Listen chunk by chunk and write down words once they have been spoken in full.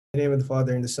In the name of the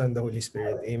Father, and the Son, and the Holy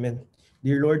Spirit. Amen.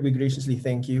 Dear Lord, we graciously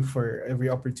thank you for every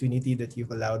opportunity that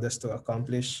you've allowed us to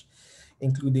accomplish,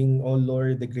 including, oh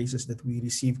Lord, the graces that we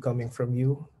receive coming from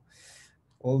you,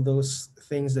 all those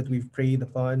things that we've prayed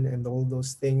upon, and all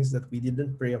those things that we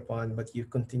didn't pray upon, but you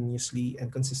continuously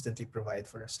and consistently provide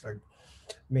for us, Lord.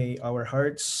 May our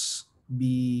hearts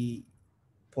be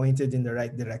pointed in the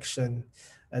right direction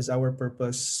as our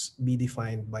purpose be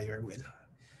defined by your will.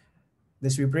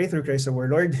 This we pray through Christ our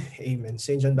Lord. Amen.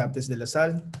 Saint John Baptist de La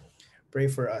Salle, pray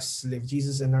for us. Live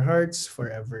Jesus in our hearts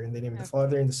forever. In the name of the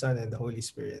Father, Okay. and the Son, and the Holy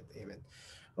Spirit. Amen.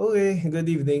 Okay, good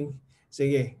evening.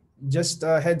 Sige, just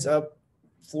heads up,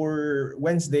 for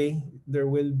Wednesday, there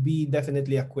will be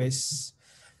definitely a quiz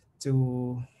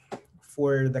to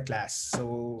for the class.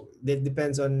 So that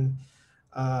depends on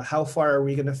how far are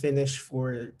we gonna finish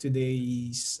for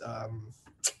today's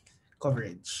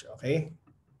coverage. Okay,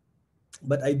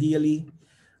 but ideally,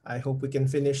 I hope we can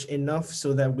finish enough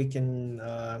so that we can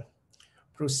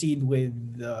proceed with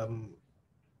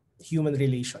human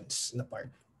relations na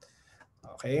part.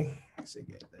 Okay?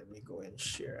 Sige, let me go and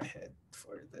share ahead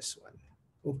for this one.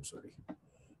 Oops, sorry.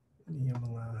 Hindi yung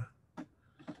mga...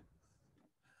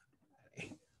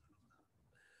 Okay.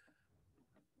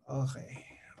 Okay.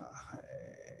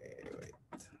 Wait.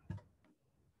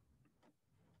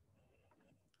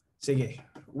 Sige.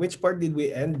 Which part did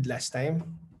we end last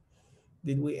time?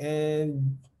 Did we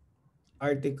end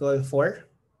Article 4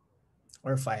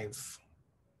 or 5? So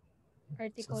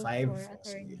Article 4, 5. Sige.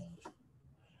 attorney.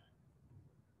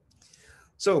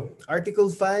 So, Article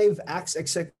 5, acts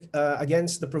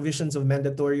against the provisions of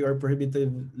mandatory or prohibitive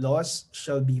laws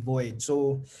shall be void.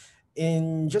 So,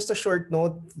 in just a short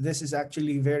note, this is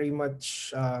actually very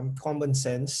much common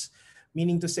sense,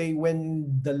 meaning to say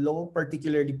when the law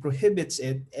particularly prohibits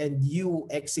it and you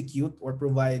execute or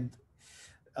provide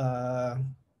uh,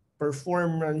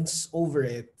 performance over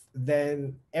it,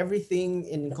 then everything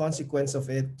in consequence of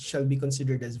it shall be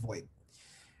considered as void.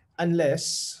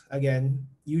 Unless, again,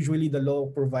 usually the law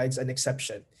provides an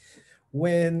exception.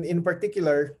 When in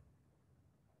particular,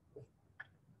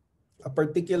 a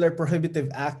particular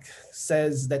prohibitive act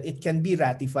says that it can be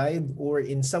ratified or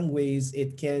in some ways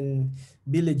it can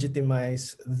be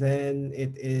legitimized, then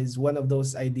it is one of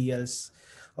those ideals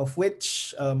of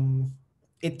which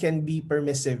it can be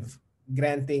permissive,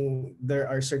 granting there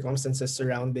are circumstances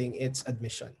surrounding its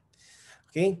admission.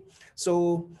 Okay,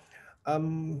 so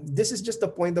this is just a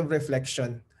point of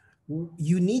reflection.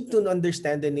 You need to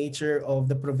understand the nature of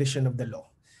the provision of the law.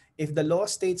 If the law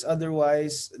states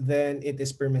otherwise, then it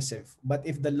is permissive. But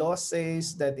if the law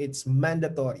says that it's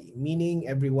mandatory, meaning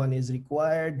everyone is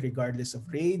required, regardless of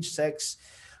age, sex,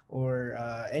 or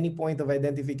any point of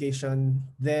identification,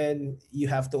 then you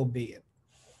have to obey it.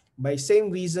 By same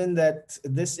reason that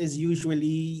this is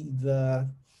usually the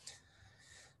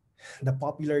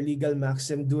popular legal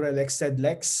maxim, dura lex sed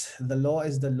lex, the law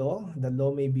is the law. The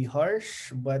law may be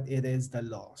harsh, but it is the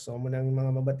law. So, munang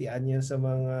mga mabatian niya sa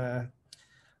mga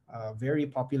very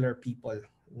popular people.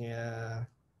 Yeah,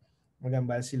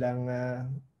 magambal silang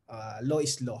law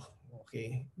is law.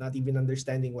 Okay, not even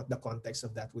understanding what the context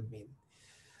of that would mean.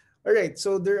 All right,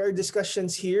 so there are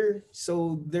discussions here.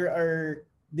 So there are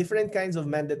different kinds of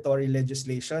mandatory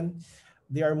legislation.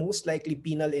 They are most likely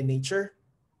penal in nature,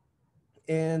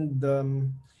 and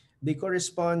they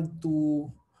correspond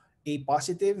to a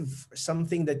positive,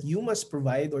 something that you must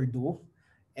provide or do.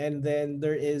 And then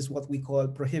there is what we call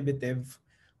prohibitive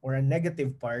or a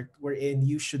negative part wherein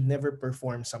you should never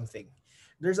perform something.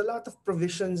 There's a lot of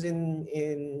provisions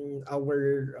in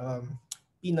our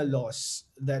penal laws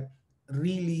that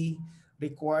really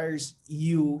requires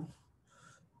you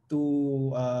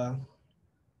to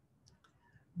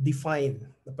define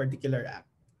the particular act.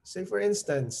 Say for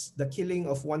instance, the killing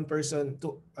of one person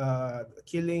to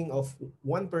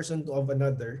of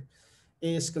another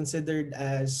is considered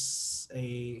as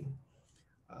a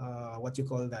what you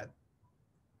call that,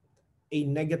 a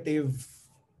negative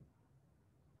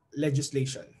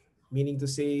legislation, meaning to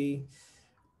say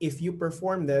if you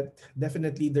perform that,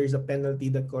 definitely there's a penalty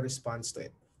that corresponds to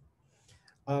it.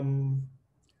 Um,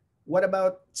 what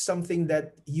about something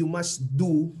that you must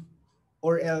do,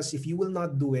 or else if you will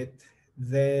not do it,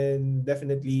 then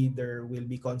definitely there will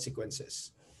be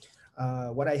consequences.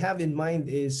 What I have in mind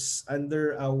is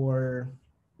under our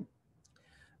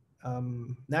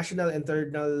National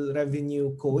Internal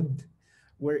Revenue Code,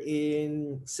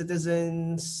 wherein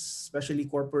citizens, especially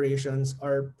corporations,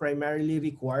 are primarily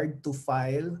required to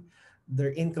file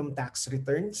their income tax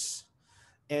returns,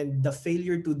 and the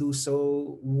failure to do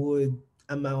so would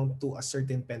amount to a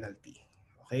certain penalty.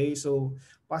 Okay, so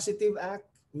positive act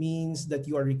means that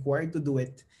you are required to do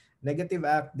it, Negative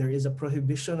act, there is a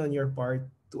prohibition on your part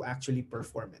to actually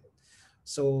perform it.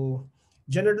 So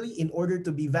generally, in order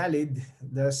to be valid,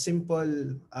 the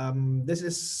simple, this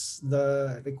is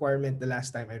the requirement the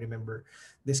last time I remember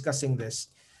discussing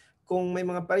this. Kung may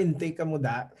mga parente ka mo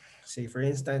say for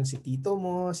instance, si tito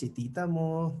mo, si tita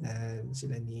mo, and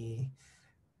sila ni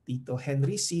Tito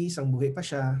Henry C, sang buhay pa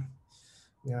siya,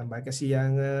 nga ba kasi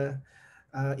yang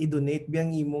i-donate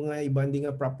biyang imo nga ibang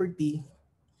nga property,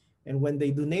 and when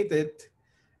they donate it,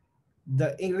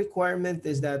 the requirement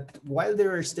is that while they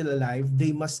are still alive,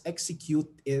 they must execute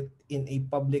it in a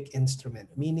public instrument,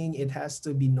 meaning it has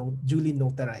to be duly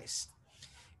notarized.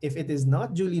 If it is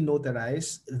not duly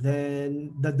notarized,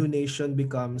 then the donation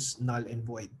becomes null and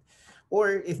void.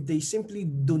 Or if they simply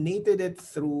donated it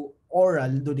through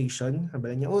oral donation,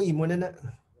 sabi niya, oh, imo na na.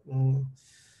 Mm,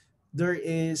 there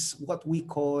is what we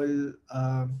call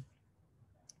a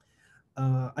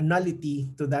nullity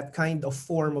to that kind of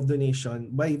form of donation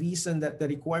by reason that the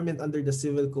requirement under the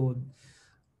Civil Code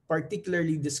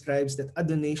particularly describes that a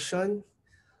donation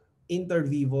inter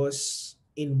vivos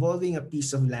involving a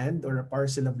piece of land or a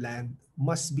parcel of land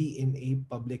must be in a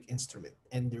public instrument.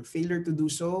 And their failure to do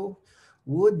so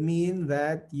would mean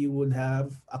that you would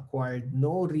have acquired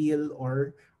no real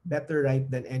or better right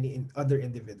than any other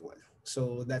individual.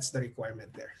 So that's the requirement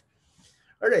there.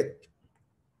 All right.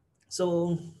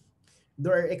 So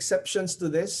there are exceptions to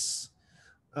this.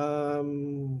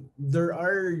 There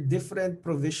are different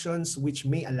provisions which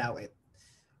may allow it.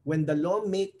 When the law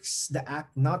makes the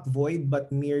act not void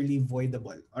but merely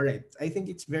voidable. All right, I think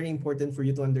it's very important for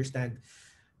you to understand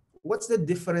what's the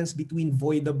difference between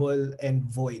voidable and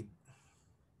void.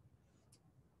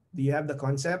 Do you have the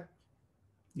concept?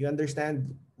 You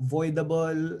understand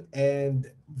voidable and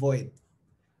void?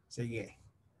 Sige.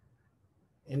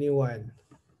 Anyone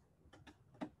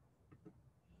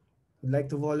would like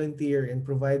to volunteer and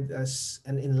provide us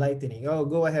an enlightening? Oh,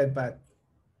 go ahead, Pat.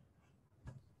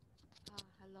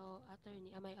 Hello,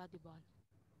 attorney. Am I audible?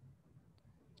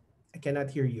 I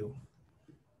cannot hear you.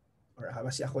 Or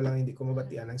kasi ako lang hindi ko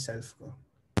mabatian Hello. ng self ko.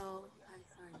 Oh, I'm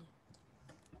sorry.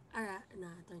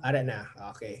 Attorney. Ara na.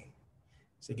 Okay.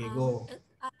 Sige, go.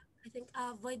 I think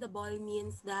avoidable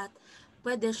means that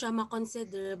pwede siya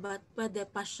ma-consider but pwede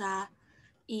pa siya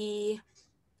i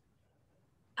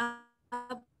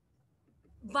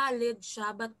valid siya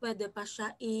but pwede pa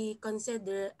siya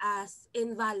i-consider as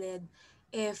invalid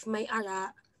if may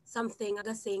ara something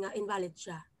agasi nga invalid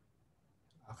siya.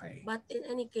 Okay. But in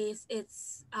any case,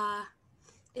 it's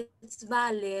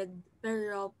valid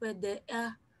pero pwede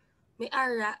may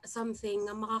ara something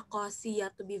nga maka-cause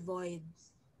siya to be void.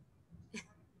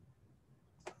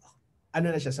 Ano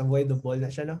na siya? Sa voidable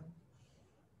na siya, no?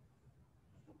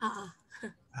 Ah,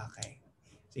 Okay.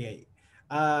 Sige.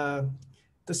 Uh,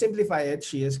 to simplify it,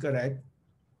 she is correct.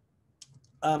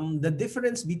 The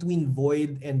difference between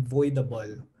void and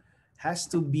voidable has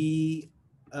to be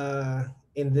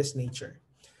in this nature.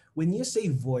 When you say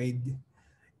void,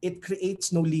 it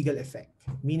creates no legal effect,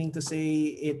 meaning to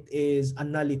say it is a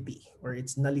nullity or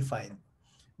it's nullified,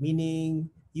 meaning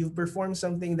you've performed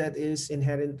something that is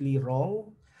inherently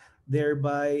wrong,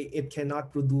 thereby it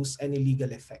cannot produce any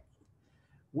legal effect.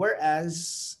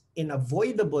 Whereas in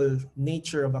avoidable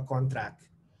nature of a contract,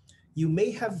 you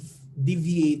may have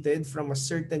deviated from a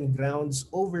certain grounds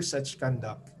over such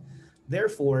conduct.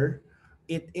 Therefore,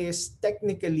 it is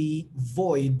technically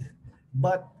void,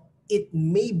 but it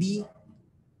may be,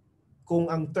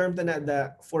 kung ang term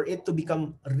na for it to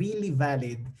become really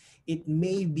valid, it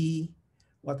may be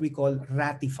what we call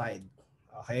ratified.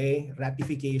 Okay?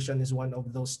 Ratification is one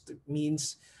of those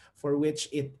means for which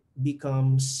it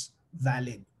becomes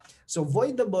valid. So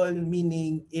voidable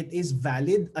meaning it is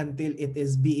valid until it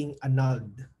is being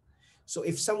annulled. So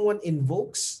if someone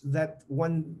invokes that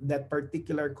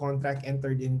particular contract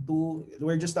entered into,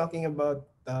 we're just talking about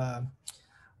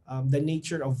the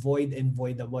nature of void and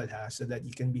voidable, so that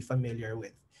you can be familiar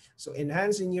with. So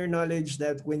enhancing your knowledge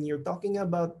that when you're talking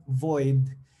about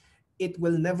void, it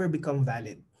will never become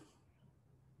valid.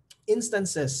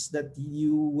 Instances that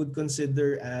you would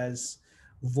consider as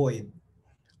void.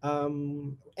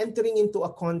 Entering into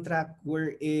a contract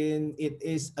wherein it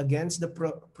is against the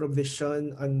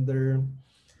provision under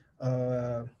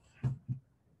uh,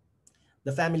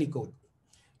 the family code.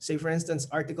 Say for instance,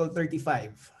 Article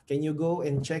 35. Can you go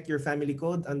and check your family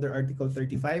code under Article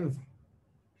 35?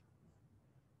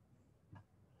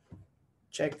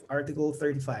 Check Article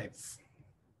 35.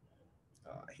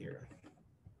 Here,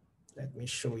 let me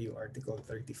show you Article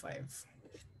 35.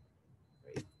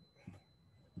 Wait,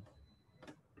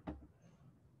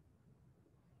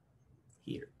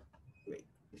 here. Wait.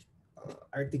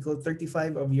 Article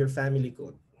 35 of your family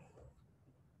code.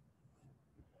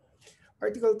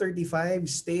 Article 35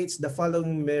 states the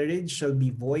following marriage shall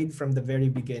be void from the very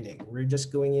beginning. We're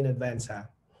just going in advance, ha,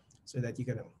 so that you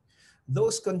can know.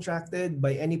 Those contracted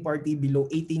by any party below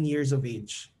 18 years of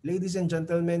age. Ladies and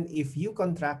gentlemen, if you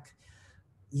contract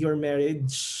your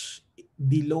marriage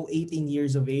below 18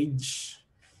 years of age,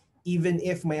 even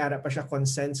if may ara pa siya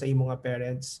consent sa imong mga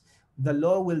parents, the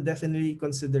law will definitely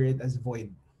consider it as void.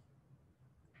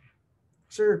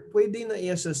 Sir, pwede na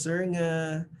iya sa sir nga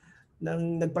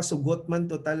nang nagpasugot man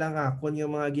to talang akon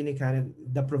yung mga ginikanan,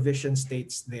 the provision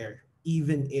states there,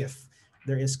 even if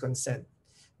there is consent.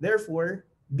 Therefore,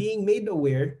 being made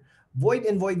aware, void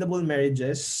and voidable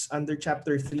marriages under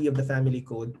Chapter 3 of the Family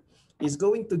Code is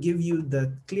going to give you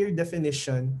the clear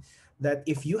definition that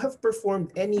if you have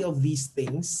performed any of these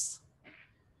things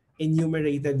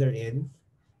enumerated therein,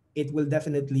 it will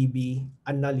definitely be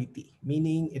a nullity,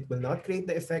 meaning it will not create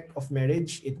the effect of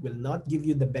marriage, it will not give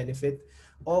you the benefit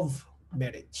of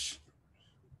marriage.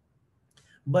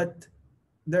 But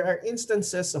there are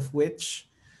instances of which,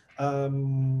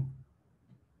 um,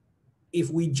 if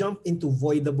we jump into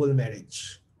voidable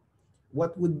marriage,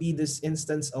 what would be this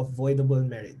instance of voidable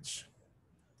marriage?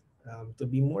 To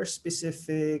be more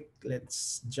specific,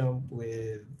 let's jump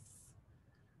with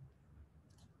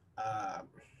uh,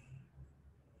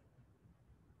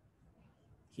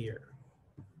 here,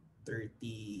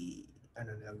 30,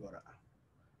 ano na agora?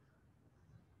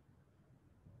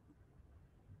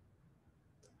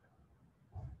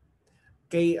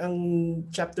 Kay ang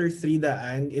chapter 3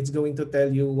 daan, it's going to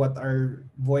tell you what are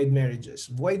void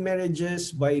marriages. Void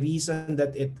marriages by reason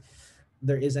that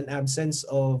there is an absence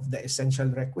of the essential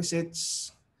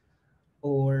requisites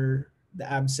or the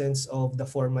absence of the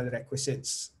formal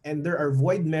requisites. And there are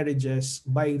void marriages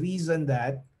by reason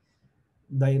that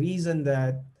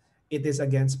it is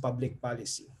against public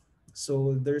policy.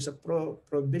 So there's a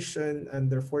provision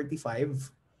under 45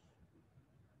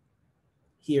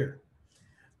 here.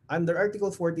 Under Article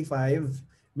 45,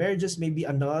 marriages may be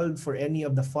annulled for any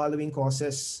of the following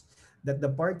causes: that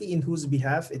the party in whose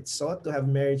behalf it sought to have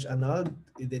marriage annulled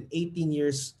within 18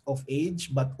 years of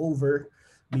age but over,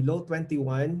 below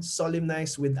 21,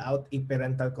 solemnized without a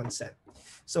parental consent.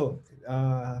 So,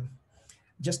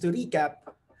 just to recap,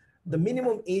 the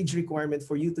minimum age requirement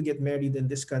for you to get married in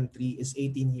this country is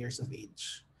 18 years of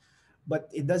age. But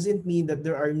it doesn't mean that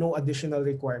there are no additional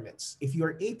requirements. If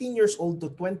you're 18 years old to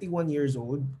 21 years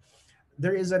old,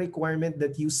 there is a requirement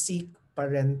that you seek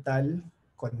parental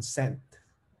consent.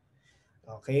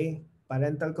 Okay?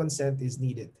 Parental consent is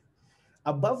needed.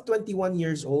 Above 21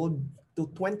 years old to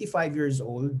 25 years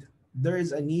old, there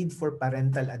is a need for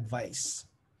parental advice.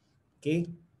 Okay?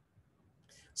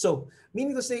 So,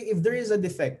 meaning to say, if there is a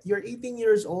defect, you're 18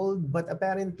 years old, but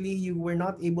apparently you were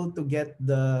not able to get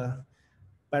the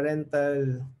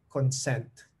parental consent.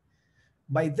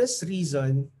 By this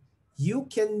reason,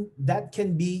 that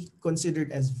can be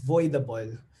considered as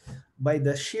voidable by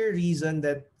the sheer reason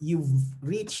that you've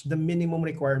reached the minimum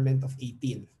requirement of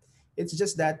 18. It's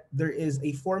just that there is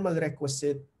a formal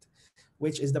requisite,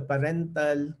 which is the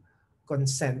parental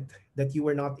consent that you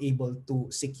were not able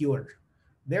to secure.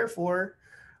 Therefore,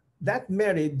 that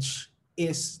marriage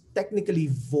is technically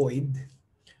void,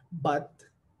 but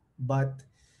but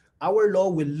our law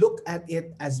will look at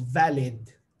it as valid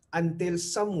until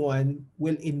someone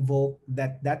will invoke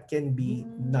that can be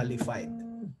nullified.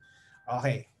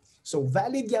 Okay. So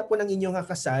valid gyapon ang inyong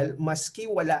kasal maski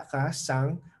wala ka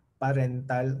sang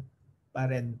parental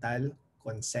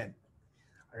consent.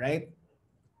 Alright?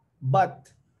 But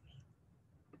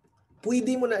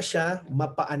pwede mo na siya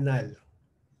mapaanal.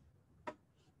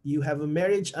 You have a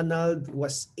marriage annulled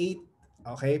was 8.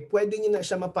 Okay? Pwede niyo na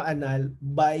siya mapaanal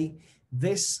by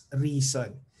this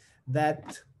reason that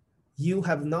you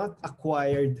have not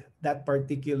acquired that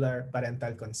particular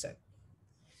parental consent.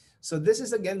 So this is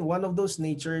again one of those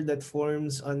nature that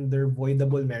forms under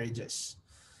voidable marriages.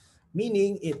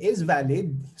 Meaning it is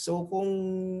valid. So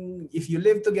if you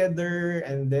live together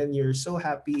and then you're so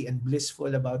happy and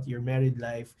blissful about your married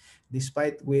life,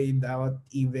 despite without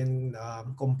even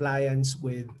compliance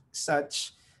with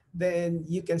such, then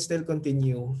you can still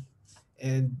continue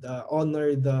and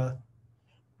honor the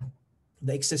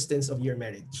existence of your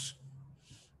marriage.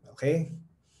 Okay?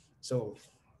 So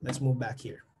let's move back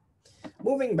here.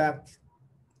 Moving back,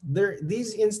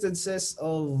 these instances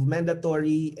of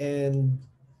mandatory and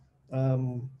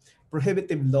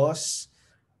prohibitive laws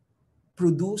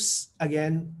produce,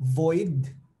 again, void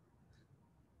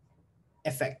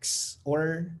effects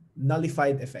or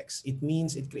nullified effects. It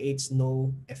means it creates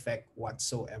no effect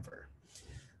whatsoever.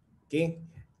 Okay?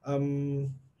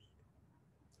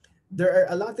 There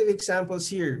are a lot of examples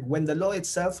here when the law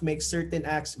itself makes certain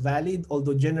acts valid,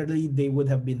 although generally they would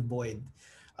have been void.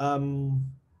 Um,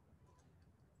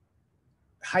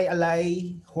 High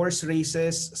alai, horse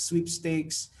races,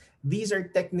 sweepstakes, these are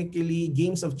technically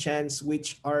games of chance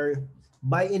which are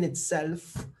by in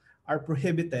itself are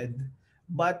prohibited,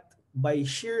 but by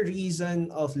sheer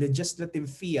reason of legislative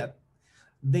fiat,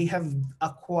 they have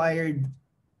acquired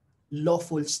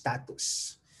lawful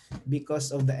status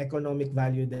because of the economic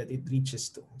value that it reaches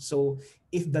to. So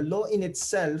if the law in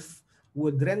itself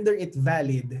would render it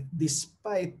valid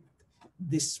despite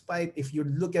if you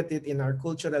look at it in our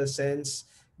cultural sense,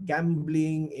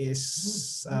 gambling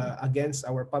is against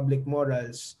our public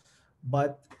morals,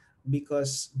 but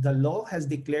because the law has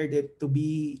declared it to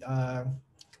be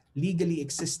legally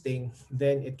existing,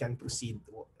 then it can proceed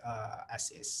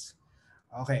as is.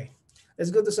 Okay,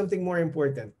 let's go to something more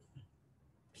important.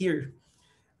 Here,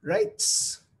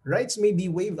 rights may be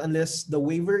waived unless the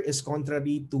waiver is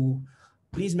contrary to,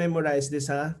 please memorize this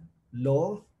ha,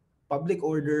 law, public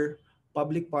order,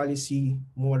 public policy,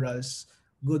 morals,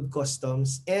 good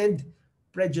customs, and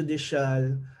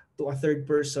prejudicial to a third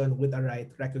person with a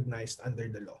right recognized under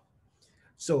the law.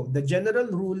 So the general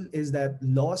rule is that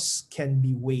laws can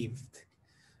be waived,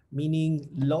 meaning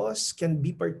laws can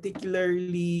be rights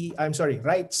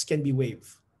can be waived.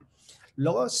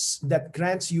 Laws that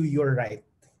grants you your right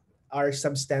are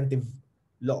substantive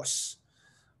laws.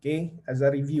 Okay, as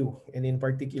a review and in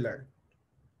particular.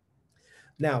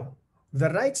 Now, the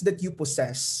rights that you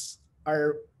possess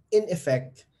are in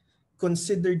effect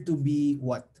considered to be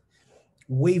what?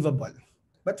 Waivable.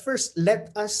 But first,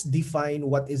 let us define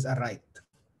what is a right.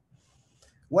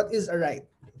 What is a right?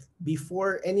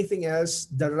 Before anything else,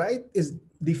 the right is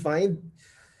defined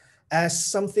as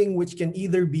something which can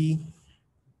either be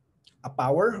a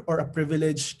power or a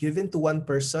privilege given to one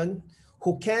person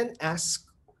who can ask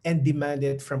and demand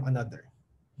it from another.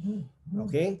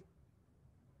 Okay?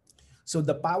 So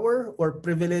the power or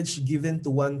privilege given to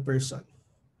one person.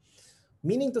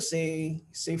 Meaning to say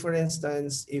for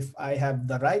instance, if I have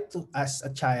the right to, as a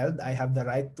child, I have the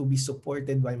right to be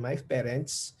supported by my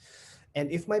parents. And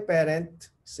if my parent,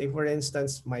 say for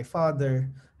instance, my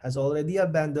father has already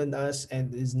abandoned us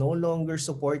and is no longer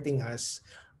supporting us,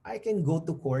 I can go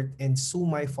to court and sue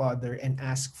my father and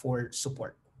ask for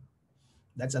support.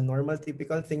 That's a normal,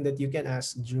 typical thing that you can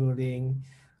ask during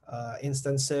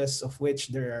instances of which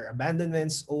there are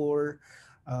abandonments or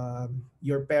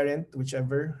your parent,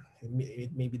 whichever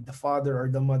it may be the father or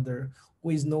the mother,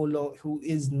 who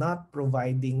is not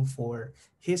providing for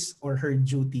his or her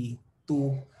duty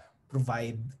to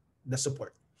provide the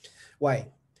support. Why?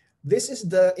 This is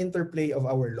the interplay of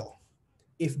our law.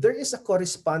 If there is a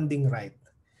corresponding right,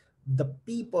 the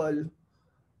people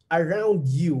around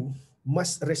you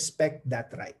must respect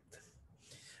that right.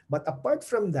 But apart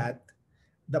from that,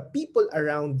 the people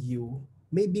around you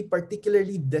may be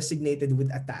particularly designated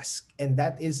with a task, and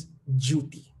that is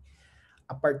duty.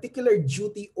 A particular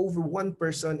duty over one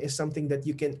person is something that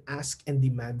you can ask and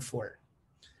demand for.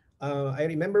 I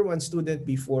remember one student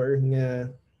before nga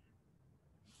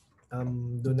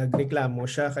doon nagreklamo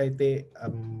siya kay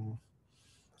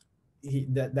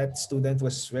that student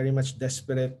was very much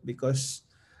desperate because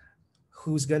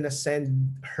who's gonna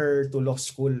send her to law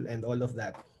school and all of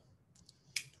that.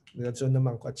 So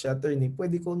naman ko siya, attorney,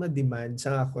 pwede ko na demand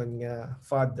sa akon nga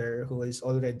father who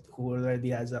already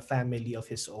has a family of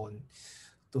his own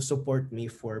to support me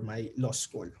for my law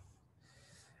school.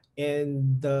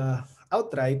 And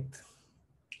outright,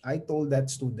 I told that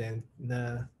student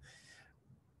na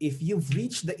if you've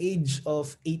reached the age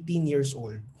of 18 years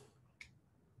old,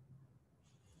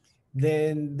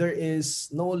 then there is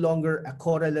no longer a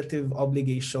correlative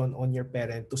obligation on your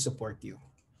parent to support you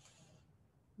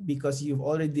because you've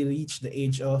already reached the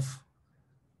age of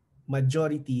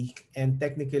majority and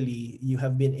technically you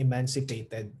have been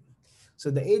emancipated. So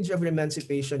the age of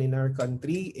emancipation in our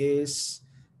country is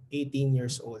 18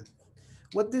 years old.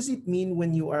 What does it mean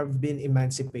when you have been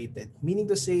emancipated? Meaning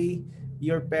to say,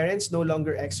 your parents no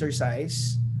longer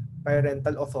exercise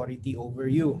parental authority over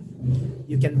you.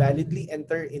 You can validly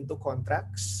enter into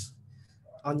contracts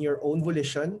on your own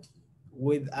volition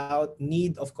without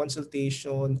need of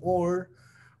consultation or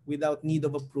without need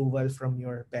of approval from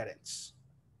your parents.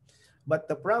 But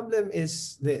the problem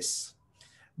is this.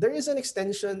 There is an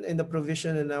extension in the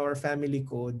provision in our family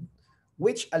code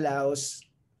which allows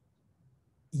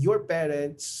your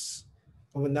parents,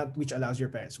 or not which allows your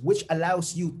parents, which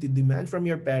allows you to demand from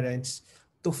your parents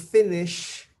to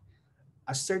finish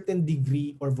a certain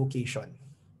degree or vocation.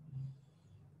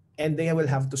 And they will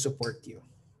have to support you.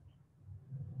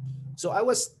 So I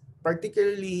was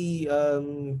particularly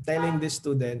telling the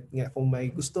student nga kung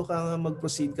may gusto ka nga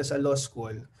mag-proceed ka sa law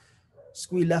school,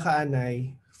 eskwela ka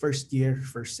anay, first year,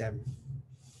 first sem.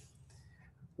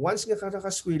 Once nga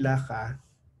nakaskwela ka,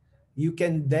 you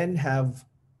can then have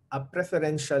a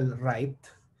preferential right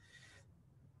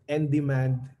and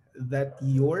demand that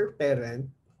your parent,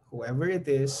 whoever it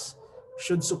is,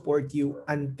 should support you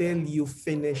until you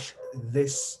finish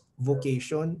this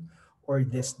vocation or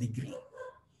this degree.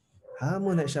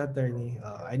 Mo na siya, attorney.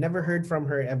 I never heard from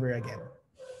her ever again.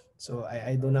 So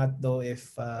I do not know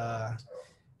if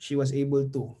she was able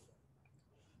to.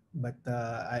 But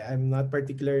I'm not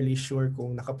particularly sure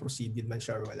kung nakaproceed din man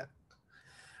siya or wala.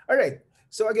 All right.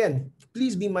 So again,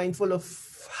 please be mindful of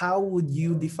how would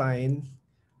you define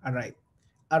a right.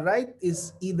 A right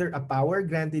is either a power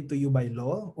granted to you by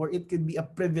law or it could be a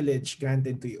privilege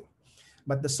granted to you.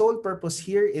 But the sole purpose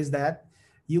here is that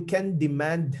you can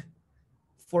demand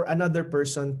for another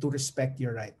person to respect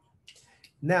your right.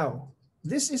 Now,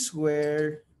 this is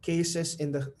where cases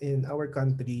in our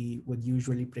country would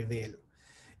usually prevail.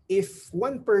 If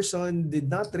one person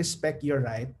did not respect your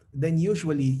right, then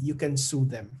usually you can sue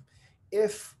them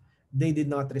if they did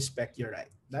not respect your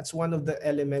right. That's one of the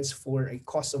elements for a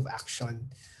cause of action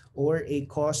or a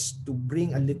cause to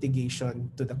bring a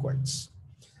litigation to the courts.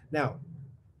 Now,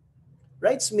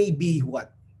 rights may be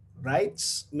what?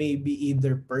 Rights may be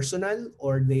either personal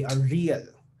or they are real.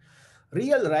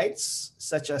 Real rights,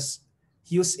 such as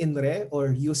jus in re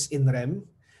or jus in rem,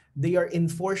 they are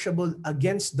enforceable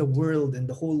against the world and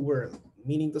the whole world.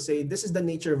 Meaning to say, this is the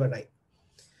nature of a right.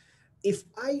 If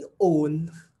I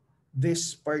own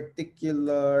this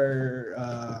particular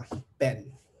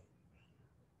pen,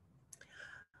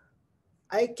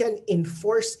 I can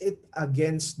enforce it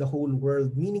against the whole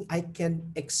world, meaning I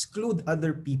can exclude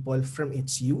other people from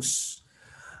its use.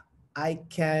 I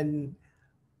can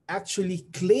actually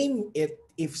claim it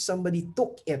if somebody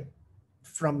took it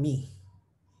from me.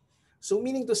 So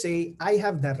meaning to say, I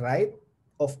have the right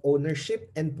of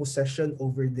ownership and possession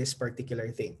over this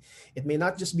particular thing. It may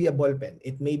not just be a ball pen.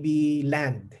 It may be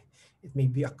land. It may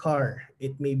be a car.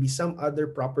 It may be some other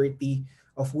property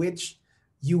of which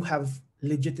you have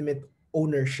legitimate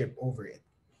ownership over it.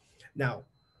 Now,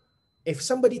 if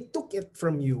somebody took it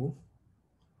from you,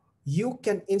 you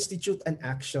can institute an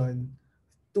action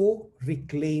to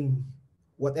reclaim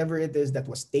whatever it is that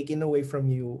was taken away from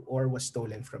you or was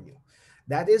stolen from you.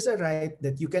 That is a right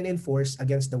that you can enforce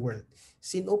against the world.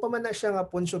 Sino pa man na siya nga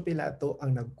Poncio Pilato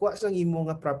ang nagkuha sa imo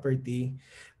nga property,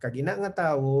 kagina nga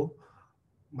tao,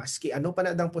 maski ano pa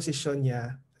na dang posisyon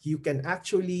niya, you can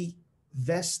actually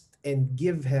vest and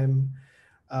give him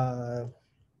uh,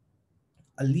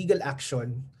 a legal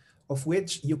action of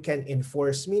which you can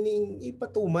enforce, meaning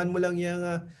ipatuman mo lang yung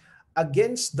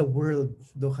against the world.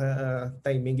 Do ka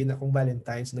timing gina kong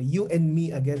Valentine's, no? You and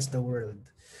me against the world.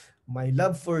 My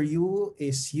love for you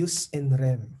is jus in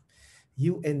rem.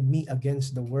 You and me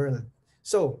against the world.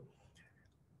 So,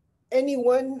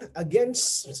 anyone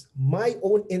against my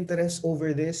own interest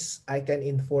over this, I can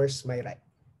enforce my right.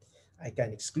 I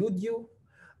can exclude you.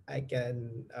 I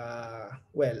can,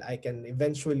 I can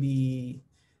eventually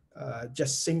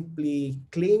just simply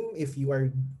claim if you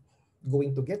are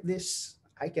going to get this,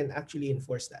 I can actually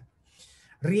enforce that.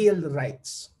 Real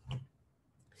rights.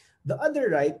 The other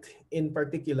right in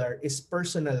particular is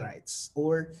personal rights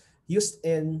or used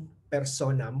in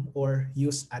personam or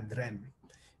use ad rem.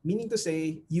 Meaning to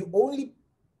say, you only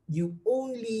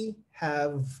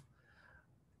have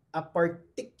a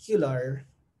particular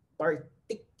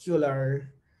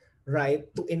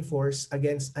right to enforce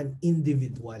against an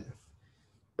individual.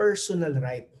 Personal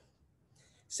right.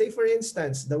 Say for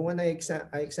instance, the one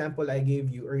example I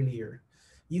gave you earlier,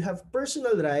 you have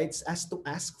personal rights as to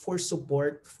ask for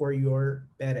support for your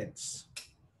parents.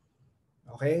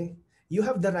 Okay? You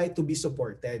have the right to be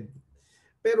supported.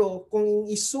 Pero kung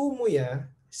isu mo ya,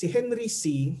 si Henry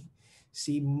C.,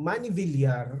 si Manny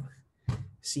Villar,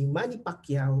 si Manny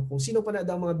Pacquiao, kung sino pa na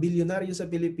daw mga bilyonaryo sa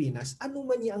Pilipinas, ano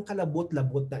man niya ang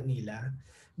kalabot-labot na nila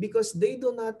because they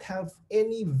do not have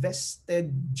any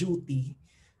vested duty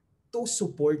to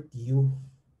support you.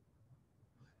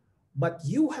 But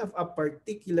you have a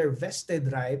particular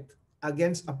vested right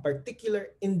against a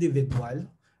particular individual,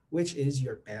 which is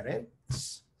your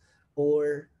parents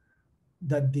or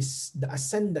the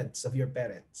ascendants of your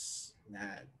parents.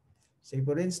 Na, say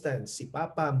for instance, si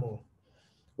papa mo,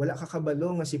 wala ka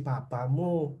kabalo nga si papa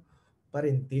mo,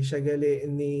 parente siya gali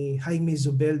ni Jaime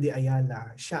Zubel de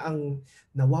Ayala. Siya ang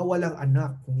nawawalang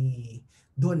anak ni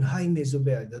Don Jaime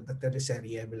Zubel de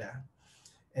Terceria.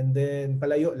 And then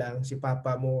palayo lang si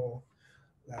papa mo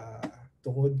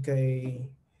tungod kay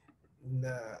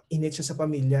na init siya sa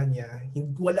pamilya niya,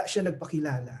 wala siya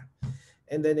nagpakilala.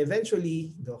 And then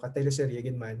eventually, do kateleserye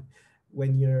again man,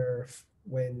 when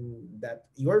that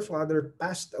your father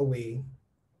passed away,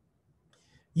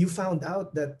 you found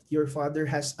out that your father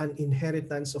has an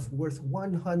inheritance of worth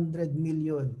 100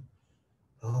 million.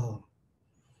 Oh,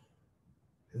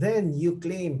 then you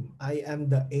claim, I am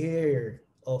the heir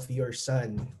of your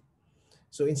son.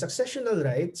 So in successional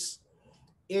rights,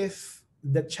 if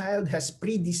the child has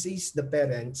predeceased the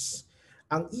parents,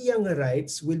 ang iyang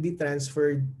rights will be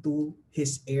transferred to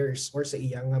his heirs or sa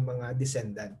iyang mga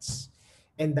descendants.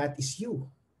 And that is you.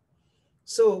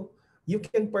 So, you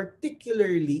can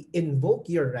particularly invoke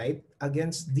your right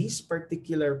against this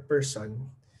particular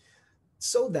person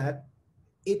so that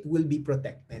it will be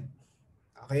protected.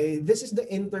 Okay? This is the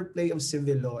interplay of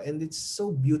civil law, and it's so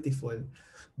beautiful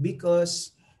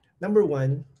because number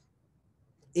one,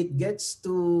 it gets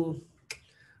to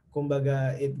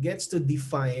kumbaga, it gets to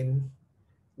define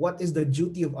what is the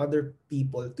duty of other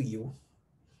people to you.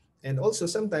 And also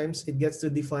sometimes it gets to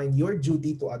define your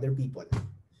duty to other people.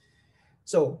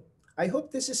 So, I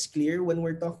hope this is clear when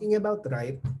we're talking about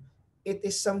right. It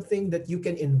is something that you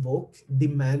can invoke,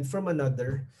 demand from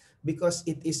another because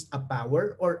it is a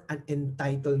power or an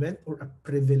entitlement or a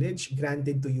privilege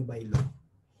granted to you by law.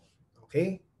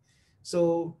 Okay?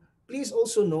 So, please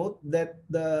also note that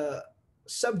the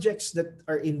subjects that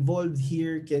are involved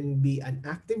here can be an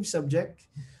active subject,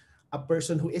 a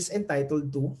person who is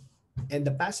entitled to, and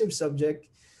the passive subject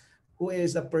who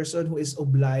is a person who is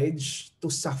obliged to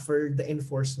suffer the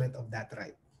enforcement of that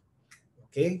right.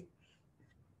 Okay?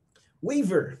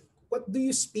 Waiver. What do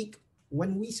you speak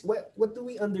when what do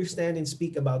we understand and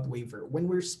speak about waiver? When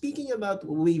we're speaking about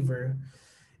waiver,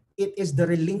 it is the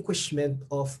relinquishment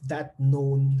of that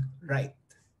known right.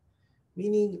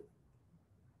 Meaning,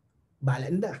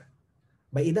 balanda,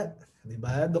 baida, 'di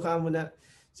ba? Duka mo na.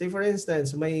 Say for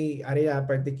instance, may area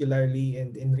particularly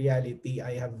and in reality,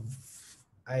 I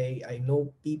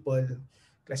know people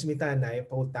klasmitanay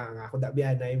pautang ako da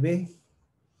bianay be.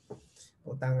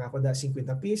 Pautang ako da 50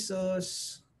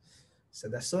 pesos. Sa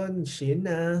dason,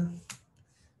 Shina.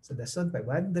 Sa dason,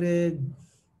 500.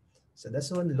 Sa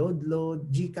dason, load.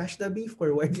 Gcash na be.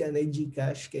 Forward yan ay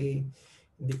Gcash kay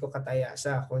hindi ko kataya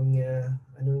sa akong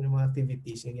anong mga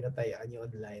activities nga ginatayaan niyo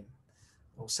online.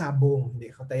 O sabong,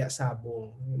 hindi ko kataya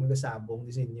sabong. Yung mga sabong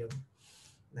din inyo.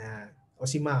 Na, o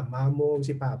si mama mo,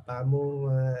 si papa mo,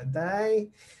 day,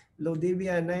 load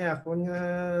yan ay akong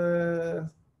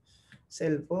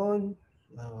cellphone.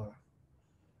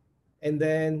 And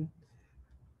then,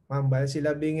 mambal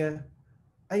sila nga,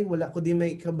 ay wala ko di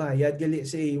may kabayad gali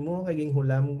sa imo kaging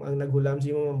hulam ang naghulam sa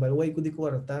imo mambal way ko di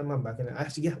kwarta mambal ka na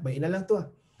sige bayin na lang to.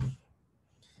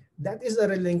 That is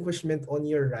a relinquishment on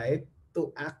your right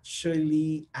to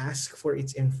actually ask for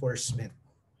its enforcement.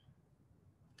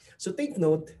 So take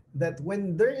note that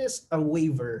when there is a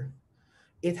waiver,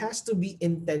 it has to be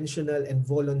intentional and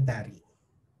voluntary.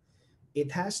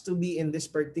 It has to be in this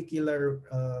particular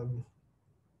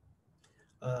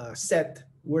set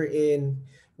wherein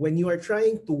when you are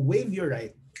trying to waive your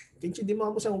right, kinsi di mo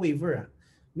amo sang waiver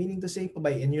meaning to say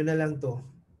pabayin nyo na lang to,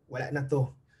 wala na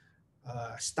to,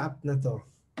 stop na to.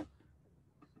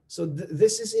 So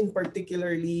this is in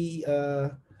particularly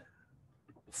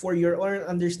for your own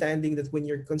understanding that when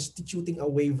you're constituting a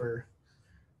waiver,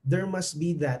 there must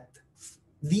be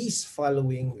these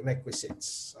following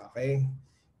requisites. Okay?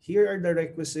 Here are the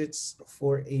requisites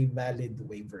for a valid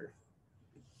waiver.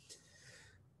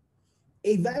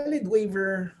 A valid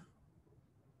waiver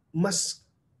must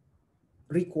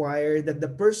require that the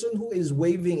person who is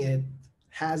waiving it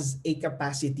has a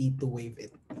capacity to waive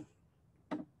it.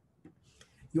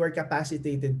 You are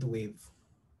capacitated to waive.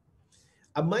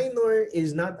 A minor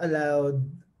is not allowed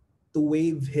to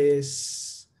waive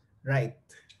his right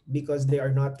because they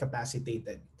are not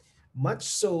capacitated. Much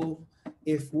so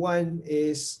if one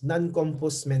is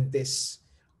non-compos mentis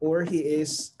or he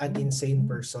is an insane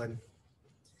person.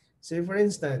 Say for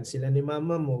instance, sila ni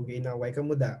mama mo, ginaway ka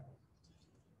mo da.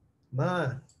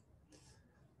 Ma,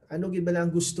 ano gid ba lang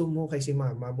gusto mo kay si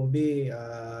mama mo be?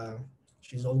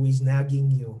 She's always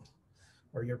nagging you.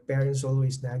 Or your parents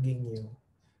always nagging you.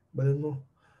 Balon mo,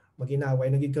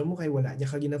 maginaway na gid ka mo kay wala niya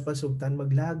ka ginapasugtan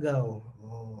maglagaw.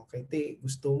 Oh, kay te,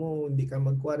 gusto mo hindi ka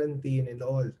mag-quarantine and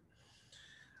all.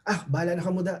 Bahala na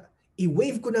ka mo da.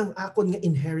 I-waive ko na ang akon nga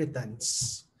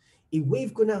inheritance.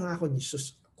 I-waive ko na ang akon.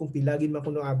 Sus, kung pilagin mo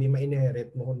kuno abi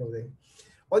ma-inherit mo kuno eh.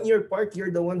 On your part, you're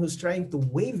the one who's trying to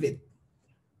waive it.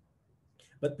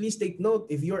 But please take note,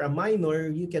 if you're a minor,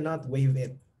 you cannot waive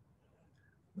it.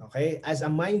 Okay? As a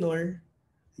minor,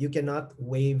 you cannot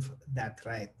waive that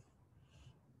right.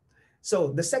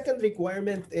 So the second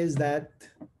requirement is that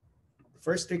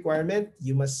first requirement,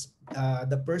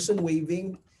 the person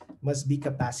waiving must be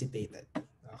capacitated.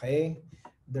 Okay?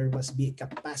 There must be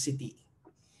capacity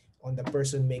on the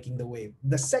person making the waive.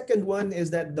 The second one is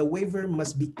that the waiver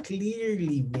must be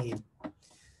clearly made,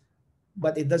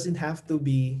 but it doesn't have to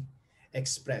be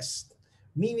expressed.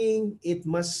 Meaning it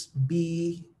must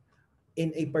be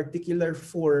in a particular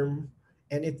form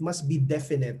and it must be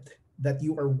definite that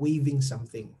you are waiving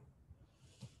something.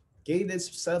 Okay, that's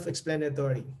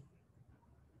self-explanatory.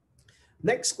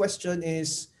 Next question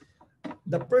is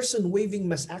the person waiving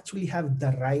must actually have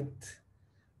the right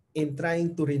in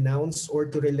trying to renounce or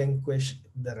to relinquish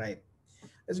the right.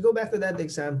 Let's go back to that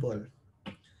example.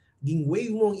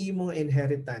 Ging-waive mo ang imong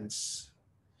inheritance.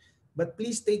 But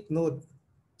please take note,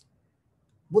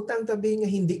 butang tabi nga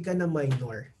hindi ka na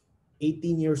minor.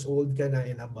 18 years old ka na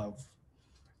and above.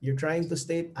 You're trying to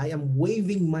state, I am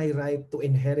waiving my right to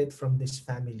inherit from this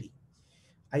family.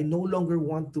 I no longer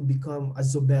want to become a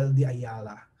Zobel de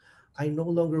Ayala. I no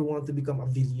longer want to become a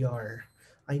Villar.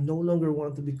 I no longer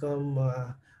want to become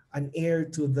an heir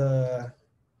to the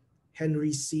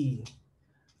Henry C.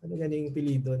 Ano ganing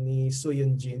pilido ni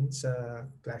Soyun Jin sa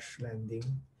Clash Landing?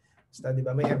 Basta, di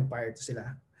ba, may empire to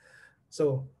sila.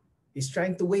 So, he's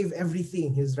trying to waive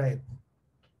everything, his right.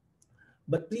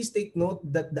 But please take note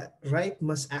that that right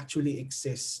must actually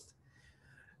exist.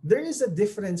 There is a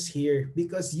difference here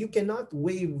because you cannot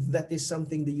waive that is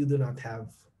something that you do not have.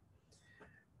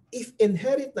 If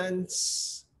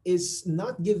inheritance is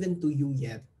not given to you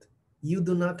yet, you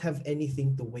do not have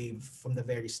anything to waive from the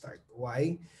very start.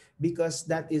 Why? Because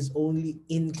that is only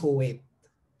inchoate.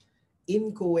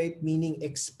 Inchoate meaning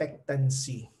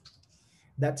expectancy.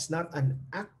 That's not an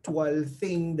actual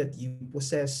thing that you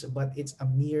possess, but it's a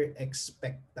mere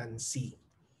expectancy.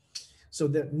 So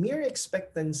the mere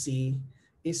expectancy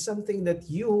is something that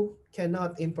you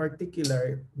cannot in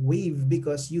particular waive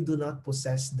because you do not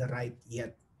possess the right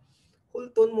yet.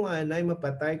 Hulton mo anay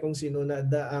mapatay kung sino na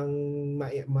da ang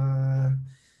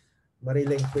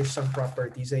ma-relinquish ang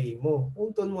property sa imo.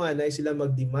 Hulton mo anay sila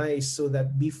mag-demise so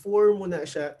that before mo na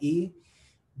siya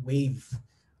i-waive.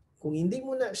 Kung hindi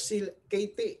mo na sila,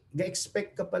 kay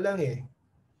ga-expect ka pa lang eh.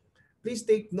 Please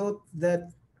take note that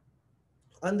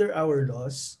under our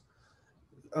laws,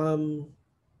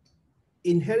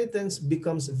 inheritance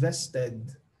becomes vested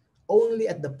only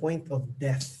at the point of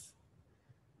death.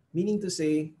 Meaning to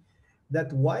say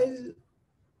that while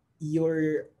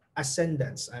your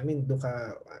ascendants, I mean,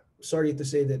 sorry to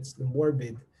say that's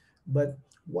morbid, but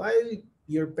while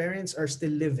your parents are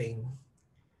still living,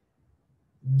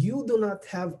 you do not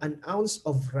have an ounce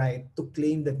of right to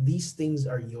claim that these things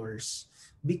are yours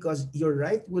because your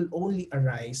right will only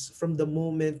arise from the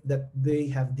moment that they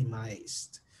have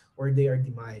demised or they are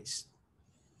demised.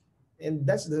 And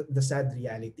that's the sad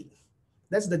reality.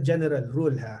 That's the general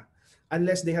rule, ha?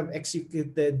 Unless they have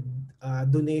executed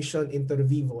donation inter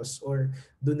vivos or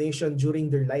donation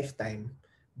during their lifetime,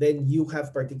 then you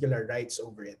have particular rights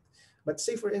over it. But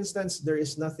say for instance, there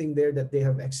is nothing there that they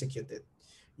have executed.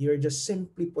 You're just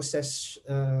simply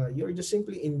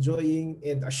enjoying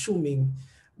and assuming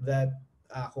that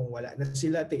kung wala na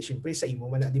sila, syempre sa imo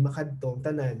man na di makadtong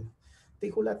tanan.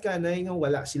 Hulat ka na nga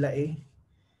wala sila eh.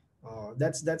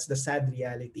 That's the sad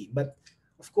reality. But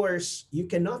of course, you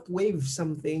cannot waive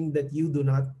something that you do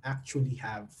not actually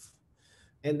have.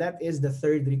 And that is the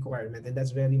third requirement, and that's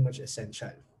very much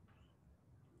essential.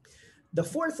 The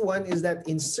fourth one is that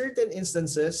in certain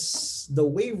instances, the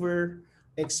waiver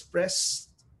expressed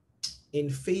in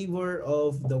favor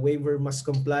of the waiver must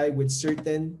comply with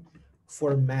certain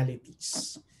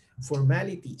formalities.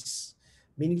 Formalities,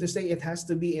 meaning to say it has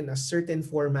to be in a certain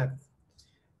format.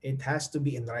 It has to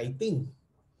be in writing.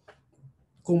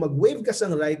 Kung mag-waive ka sa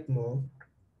right mo,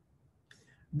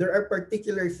 there are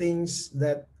particular things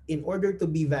that in order to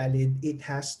be valid, it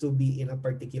has to be in a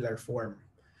particular form.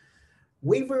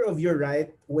 Waiver of your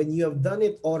right, when you have done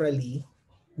it orally,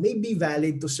 may be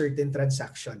valid to certain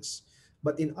transactions.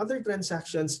 But in other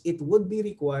transactions, it would be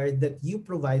required that you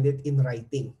provide it in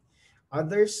writing.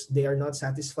 Others, they are not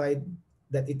satisfied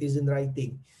that it is in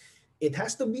writing. It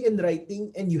has to be in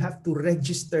writing and you have to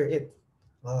register it.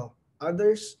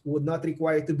 Others would not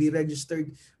require to be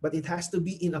registered, but it has to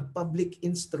be in a public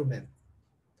instrument.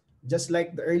 Just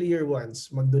like the earlier ones,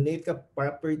 mag-donate ka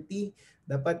property,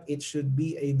 dapat it should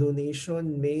be a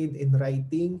donation made in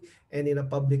writing and in a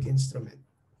public instrument.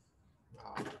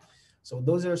 So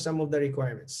those are some of the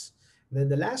requirements. Then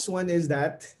the last one is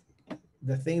that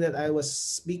the thing that I was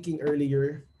speaking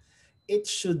earlier, it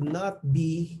should not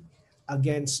be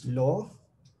against law,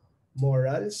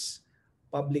 morals,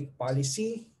 public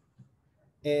policy,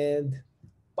 and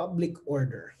public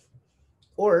order,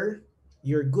 or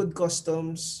your good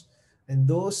customs and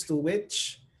those to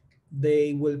which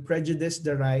they will prejudice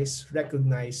the rights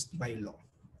recognized by law.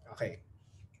 Okay.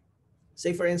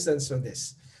 Say for instance on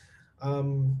this,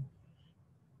 um,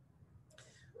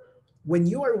 when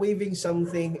you are waiving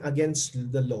something against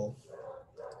the law,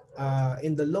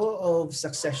 in the law of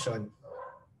succession,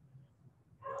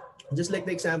 just like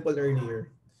the example earlier,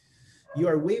 you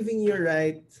are waiving your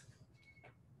right,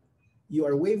 you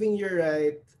are waiving your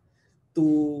right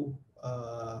to,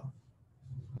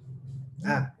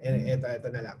 ito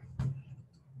na lang.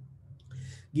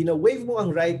 Gina-waive mo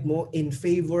ang right mo in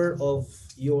favor of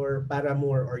your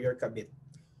paramour or your kabit.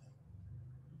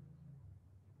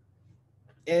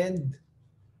 And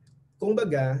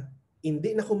kumbaga,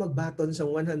 hindi na ko magbaton sa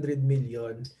 100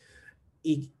 million,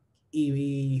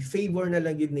 i-favor na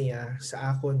lang yun niya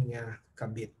sa akon nga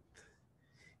kabit.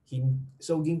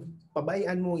 So,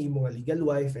 pabayaan mo ang imong legal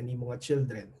wife and imong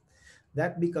children.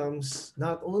 That becomes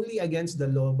not only against the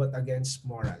law but against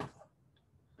moral.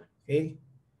 Okay?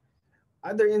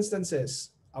 Other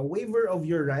instances, a waiver of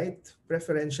your right,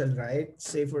 preferential right,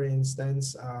 say for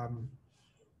instance,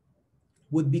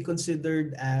 would be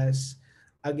considered as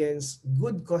against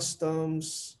good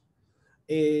customs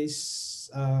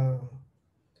is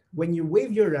when you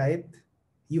waive your right,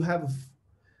 you have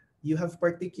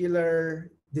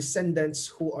particular descendants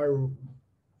who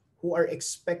are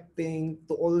expecting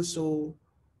to also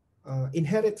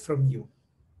inherit from you.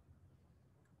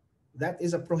 That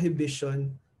is a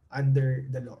prohibition under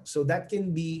the law. So that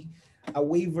can be a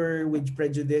waiver with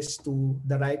prejudice to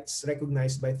the rights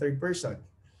recognized by third person.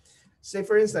 Say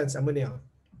for instance, amo niyo,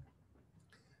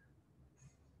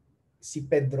 si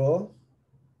Pedro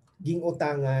ging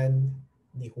utangan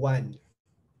ni Juan.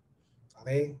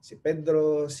 Okay? Si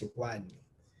Pedro, si Juan.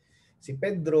 Si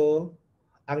Pedro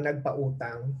ang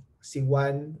nagpautang, si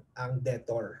Juan ang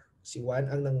debtor. Si Juan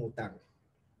ang nangutang.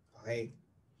 Okay?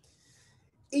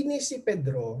 Ini si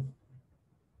Pedro,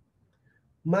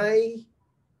 may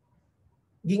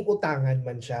ging utangan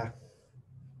man siya.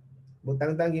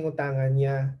 Butang-tang ging utangan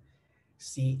niya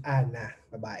si Ana,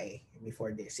 babae. Before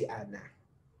this, si Ana.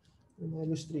 Yung mga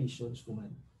illustrations ko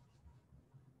man.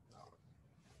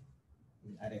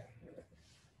 Are.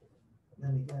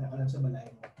 Nalika ko lang sa balay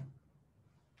mo.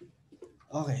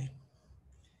 Okay.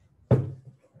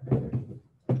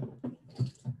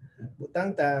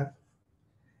 Butang ta,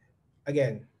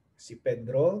 again, si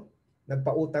Pedro,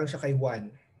 nagpautang siya kay Juan.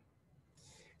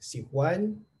 Si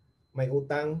Juan, may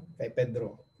utang kay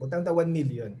Pedro. Butang ta 1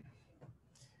 million.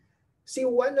 Si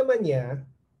Juan naman niya,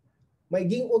 may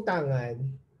ging utangan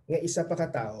nga isa pa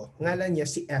katao, ngalan niya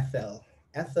si Ethel.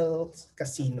 Ethel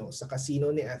Casino, sa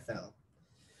casino ni Ethel.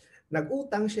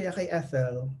 Nag-utang siya kay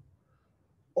Ethel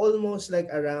almost like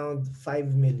around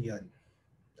 5 million.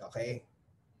 Okay?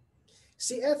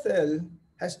 Si Ethel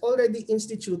has already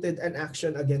instituted an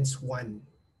action against Juan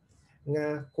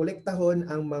nga kolektahon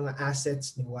ang mga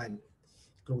assets ni Juan,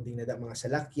 including na mga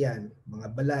salakyan, mga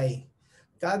balay,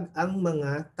 kag ang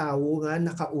mga tawo nga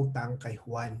nakautang kay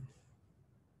Juan.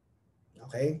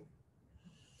 Okay?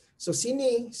 So si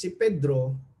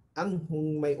Pedro, ang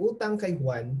may utang kay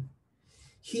Juan,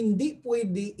 hindi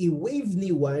pwede i-waive ni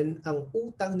Juan ang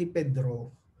utang ni Pedro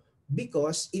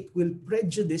because it will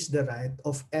prejudice the right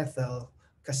of Ethel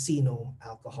Casino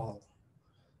alcohol.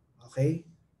 Okay?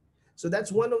 So that's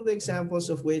one of the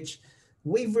examples of which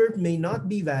waiver may not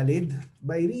be valid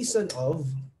by reason of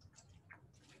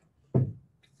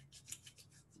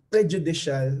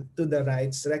prejudicial to the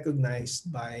rights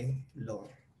recognized by law.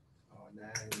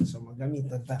 So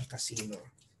magamitan ta casino.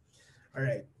 All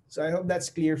right. So I hope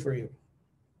that's clear for you.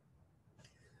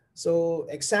 So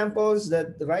examples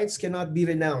that rights cannot be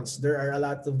renounced. There are a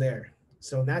lot of there.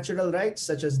 So natural rights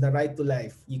such as the right to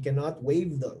life, you cannot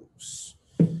waive those.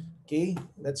 Okay?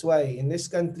 That's why in this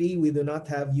country we do not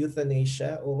have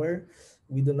euthanasia, or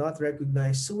we do not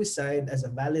recognize suicide as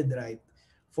a valid right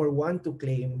for one to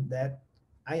claim that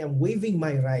I am waiving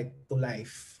my right to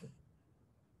life.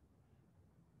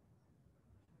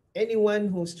 Anyone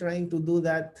who's trying to do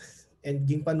that and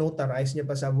ginpa-notarize niya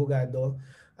pa sa abogado,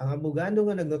 ang abogado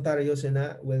nga nagnotaryo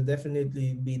na will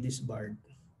definitely be disbarred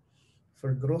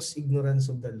for gross ignorance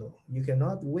of the law. You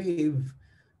cannot waive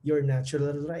your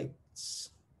natural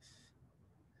rights.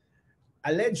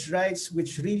 Alleged rights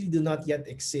which really do not yet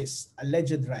exist.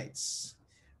 Alleged rights.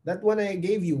 That one I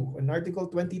gave you in Article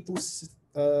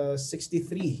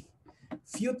 2263.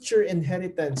 Future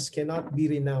inheritance cannot be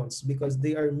renounced because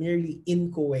they are merely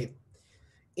inchoate.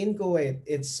 Inchoate,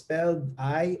 it's spelled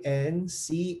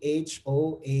I-N-C-H-O-A-T-E.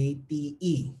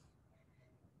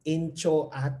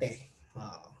 Inchoate.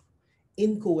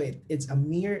 In Kuwait, it's a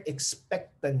mere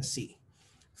expectancy,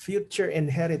 future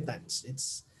inheritance.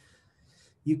 It's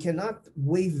you cannot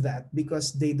waive that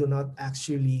because they do not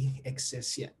actually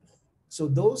exist yet. So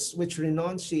those which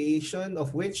renunciation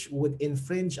of which would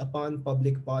infringe upon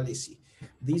public policy.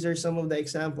 These are some of the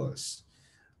examples.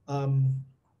 Um,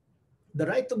 the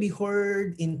right to be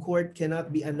heard in court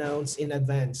cannot be announced in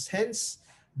advance. Hence,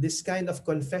 this kind of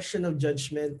confession of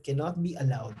judgment cannot be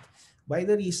allowed by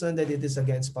the reason that it is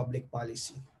against public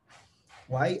policy.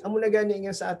 Why? Amo na gani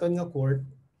nga sa aton nga court,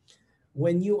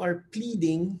 when you are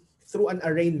pleading through an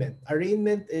arraignment.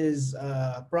 Arraignment is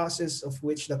a process of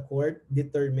which the court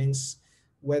determines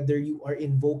whether you are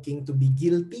invoking to be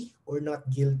guilty or not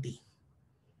guilty.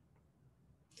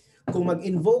 Kung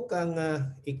mag-invoke kang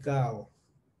ikaw,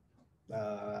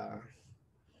 uh,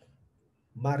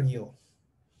 Mario,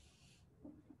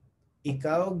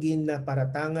 ikaw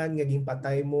ginaparatangan nga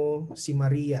ginpatay mo si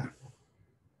Maria.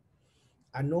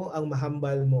 Ano ang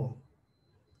mahambal mo?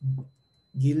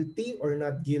 Guilty or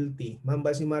not guilty?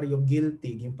 Mahambal si Mario,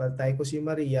 guilty. Ginpatay ko si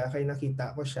Maria kay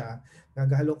nakita ko siya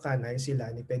nagahalukanay sila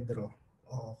ni Pedro.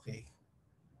 Okay.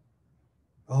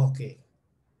 Okay.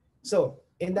 So,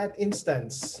 in that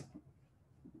instance,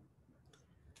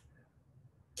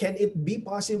 can it be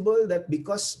possible that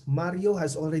because Mario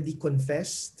has already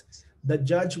confessed, the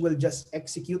judge will just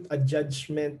execute a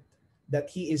judgment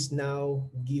that he is now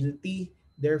guilty,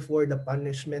 therefore the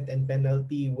punishment and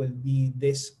penalty will be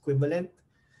this equivalent?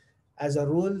 As a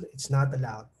rule, it's not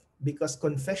allowed because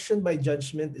confession by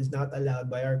judgment is not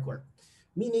allowed by our court.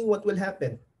 Meaning what will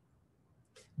happen?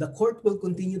 The court will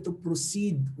continue to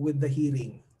proceed with the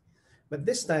hearing. But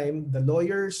this time, the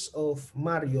lawyers of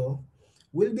Mario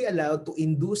will be allowed to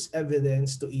induce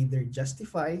evidence to either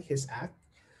justify his act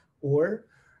or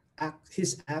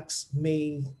his acts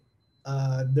may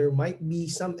there might be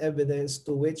some evidence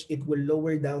to which it will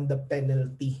lower down the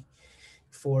penalty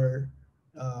for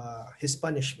his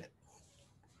punishment.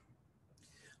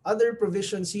 Other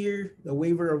provisions here, the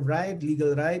waiver of right,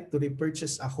 legal right to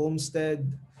repurchase a homestead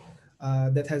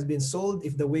that has been sold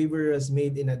if the waiver is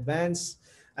made in advance.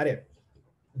 Are,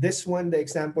 this one, the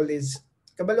example is,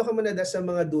 kabalo ka muna da sa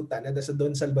mga duta na da sa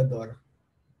Don Salvador,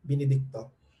 Benedicto.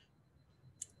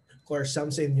 Of course, some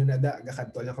say nyo na da,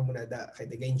 gakadto lang ka muna da, kaya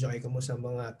nag-enjoy ka mo sa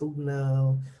mga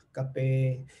tugnaw,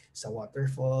 kape, sa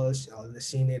waterfalls, all the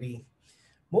scenery.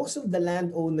 Most of the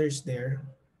landowners there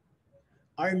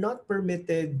are not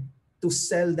permitted to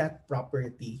sell that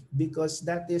property because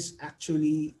that is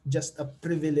actually just a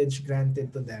privilege granted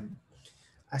to them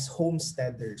as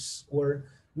homesteaders, or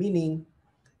meaning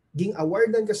ging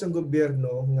awardan ka sa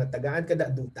gobyerno nga tagaan ka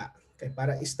da duta kay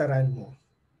para istaran mo.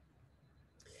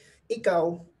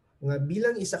 Ikaw nga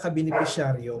bilang isa ka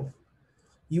beneficiaryo,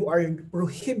 you are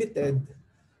prohibited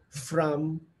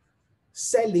from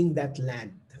selling that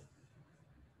land.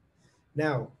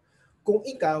 Now, kung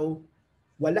ikaw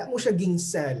wala mo siya ging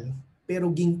sell pero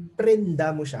ging prenda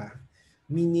mo siya,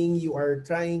 meaning you are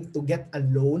trying to get a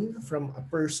loan from a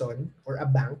person or a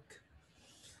bank,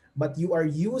 but you are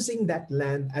using that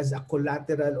land as a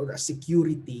collateral or a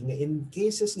security nga in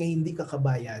cases nga hindi ka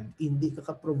kabayad, hindi ka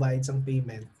ka-provide sang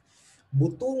payment,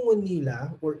 butungon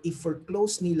nila or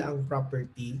i-foreclose nila ang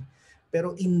property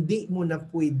pero hindi mo na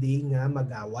pwede nga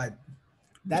magawad.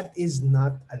 That is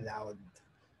not allowed.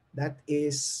 That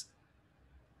is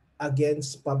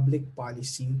against public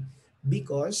policy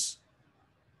because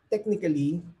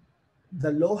technically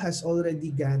the law has already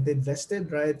granted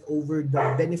vested right over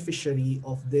the beneficiary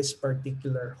of this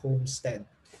particular homestead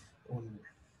owner.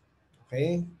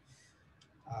 Okay?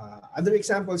 Other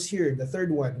examples here, the third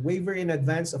one, waiver in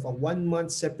advance of a 1-month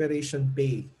separation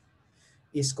pay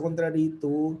is contrary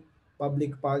to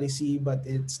public policy, but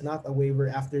it's not a waiver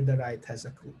after the right has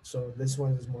accrued. So this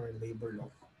one is more in labor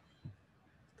law.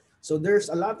 So there's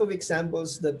a lot of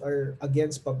examples that are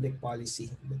against public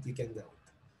policy that you can note.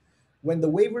 When the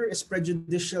waiver is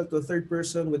prejudicial to a third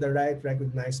person with a right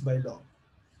recognized by law.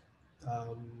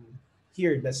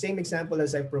 Here, the same example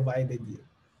as I provided you.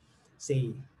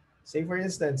 Say for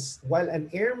instance, while an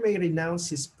heir may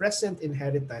renounce his present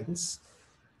inheritance,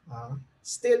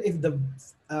 still if the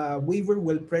waiver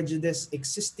will prejudice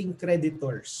existing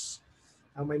creditors,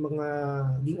 may mga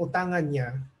utangan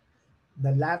niya,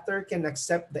 the latter can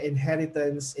accept the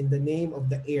inheritance in the name of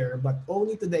the heir, but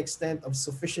only to the extent of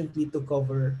sufficiently to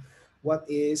cover what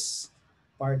is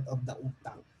part of the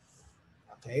utang.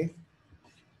 Okay?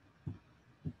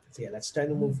 So yeah, let's try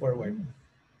to move forward.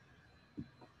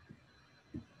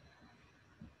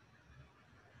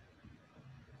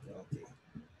 Okay.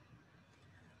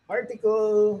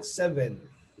 Article 7.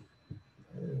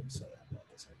 Sorry about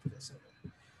this.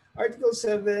 Article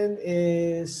 7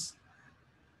 is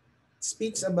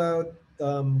speaks about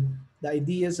the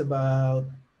ideas about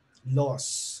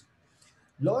laws.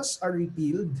 Laws are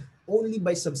repealed only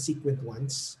by subsequent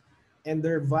ones, and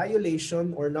their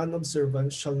violation or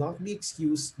non-observance shall not be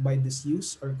excused by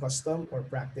disuse or custom or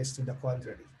practice to the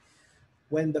contrary.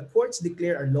 When the courts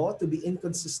declare a law to be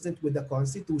inconsistent with the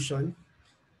Constitution,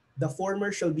 the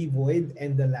former shall be void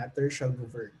and the latter shall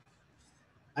govern.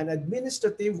 An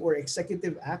administrative or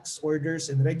executive acts,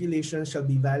 orders, and regulations shall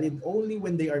be valid only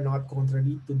when they are not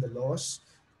contrary to the laws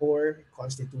or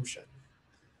Constitution.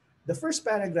 The first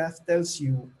paragraph tells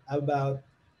you about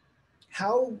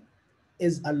how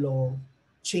is a law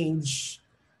changed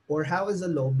or how is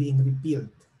a law being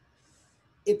repealed.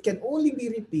 It can only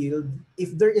be repealed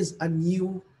if there is a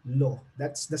new law.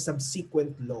 That's the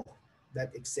subsequent law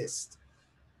that exists.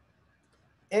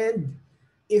 And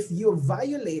if you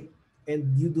violate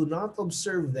and you do not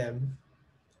observe them,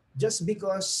 just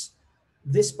because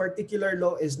this particular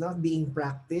law is not being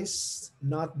practiced,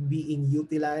 not being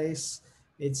utilized,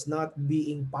 it's not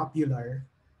being popular,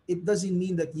 it doesn't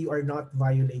mean that you are not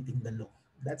violating the law.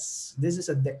 This is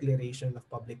a declaration of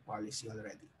public policy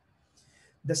already.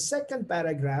 The second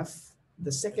paragraph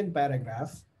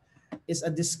is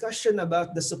a discussion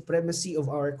about the supremacy of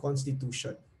our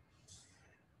constitution.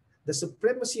 The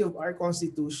supremacy of our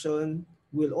constitution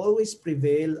will always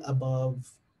prevail above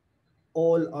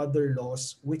all other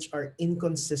laws which are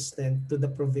inconsistent to the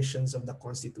provisions of the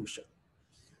Constitution.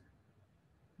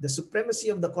 The supremacy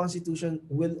of the Constitution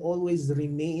will always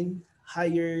remain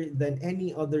higher than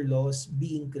any other laws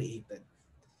being created.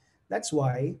 That's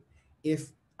why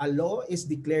if a law is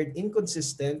declared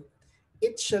inconsistent,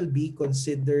 it shall be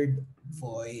considered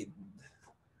void.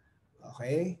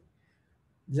 Okay?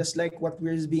 Just like what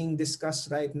is being discussed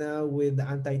right now with the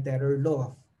anti-terror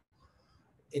law.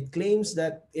 It claims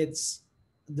that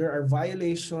there are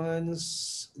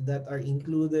violations that are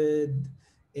included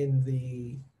in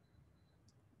the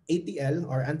ATL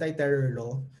or anti-terror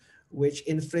law, which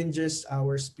infringes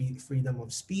our freedom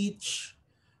of speech,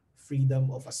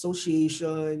 freedom of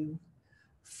association,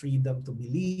 freedom to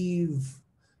believe,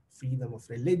 freedom of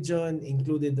religion,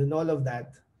 included in all of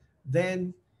that.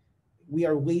 Then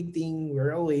we're awaiting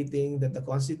that the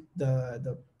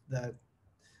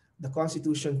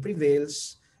Constitution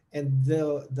prevails and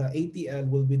the ATL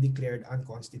will be declared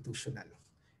unconstitutional.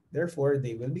 Therefore,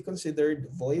 they will be considered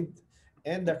void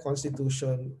and the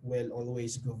Constitution will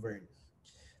always govern.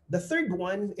 The third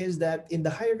one is that in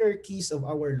the hierarchies of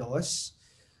our laws,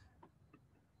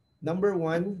 number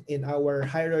one in our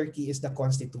hierarchy is the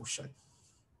Constitution.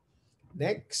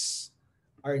 Next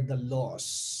are the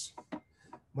laws.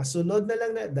 Masunod na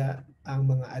lang nada ang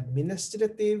mga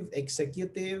administrative,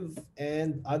 executive,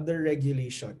 and other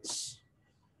regulations.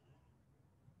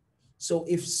 So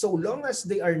if so long as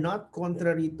they are not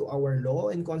contrary to our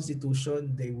law and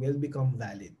constitution, they will become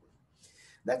valid.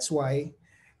 That's why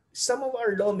some of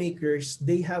our lawmakers,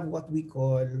 they have what we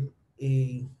call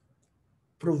a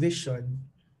provision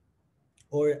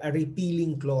or a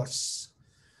repealing clause.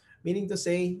 Meaning to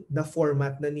say, the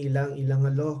format na nilang ilang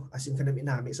law, as in kanami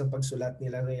nami isang pagsulat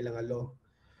nila ng ilang law.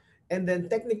 And then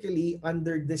technically,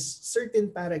 under this certain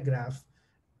paragraph,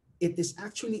 it is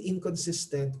actually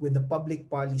inconsistent with the public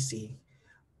policy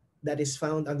that is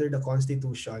found under the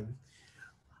Constitution.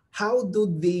 How do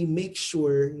they make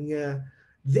sure nga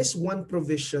this one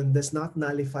provision does not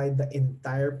nullify the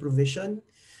entire provision?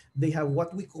 They have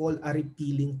what we call a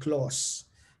repealing clause.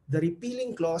 The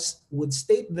repealing clause would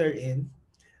state therein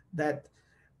that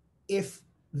if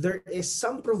there is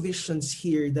some provisions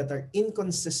here that are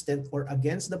inconsistent or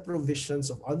against the provisions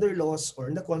of other laws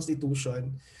or in the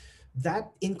Constitution,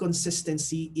 that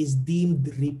inconsistency is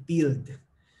deemed repealed,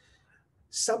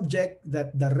 subject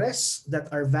that the rest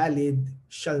that are valid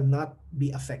shall not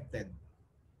be affected.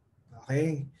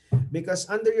 Okay? Because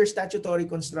under your statutory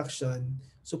construction,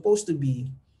 supposed to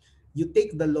be, you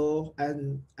take the law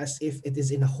and as if it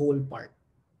is in a whole part.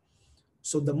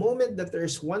 So the moment that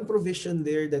there's one provision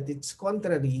there that it's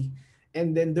contrary,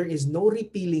 and then there is no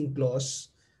repealing clause,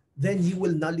 then you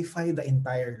will nullify the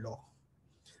entire law.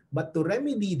 But to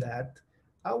remedy that,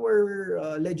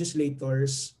 our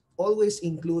legislators always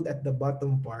include at the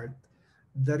bottom part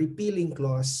the repealing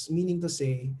clause, meaning to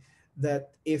say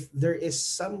that if there is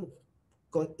some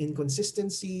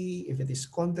inconsistency, if it is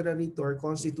contrary to our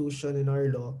constitution and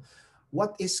our law,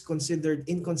 what is considered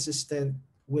inconsistent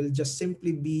will just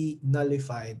simply be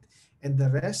nullified, and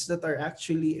the rest that are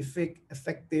actually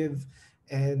effective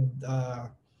and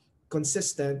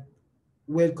consistent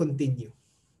will continue.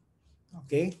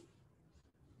 Okay?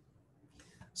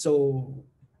 So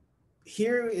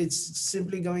here it's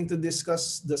simply going to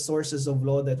discuss the sources of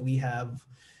law that we have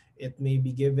It may be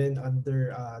given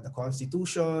under the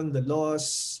Constitution, the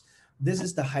laws. This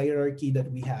is the hierarchy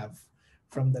that we have.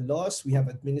 From the laws, we have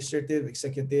administrative,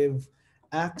 executive,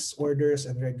 acts, orders,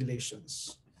 and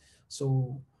regulations.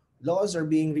 So laws are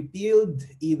being repealed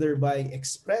either by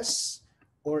express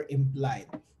or implied.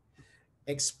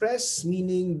 Express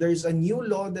meaning there's a new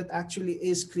law that actually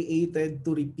is created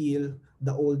to repeal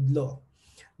the old law.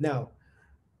 Now,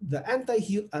 the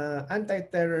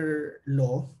anti-terror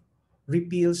law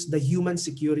repeals the Human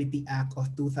Security Act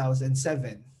of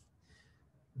 2007.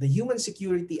 The Human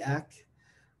Security Act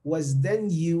was then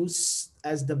used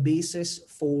as the basis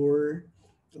for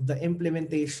the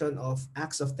implementation of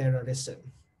acts of terrorism.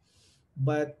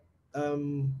 But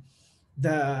um,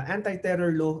 the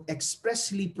anti-terror law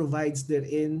expressly provides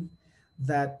therein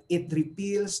that it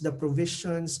repeals the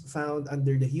provisions found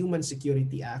under the Human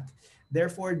Security Act.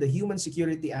 Therefore, the Human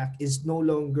Security Act is no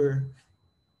longer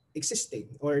existing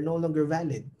or no longer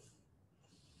valid.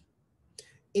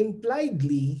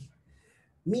 Impliedly,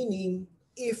 meaning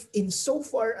if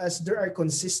insofar as there are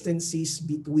consistencies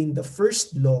between the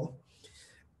first law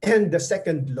and the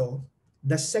second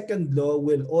law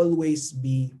will always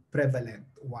be prevalent.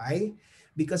 Why?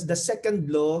 Because the second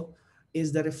law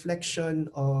is the reflection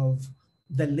of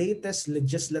the latest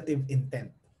legislative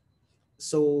intent.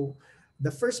 So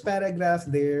the first paragraph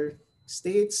there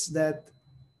states that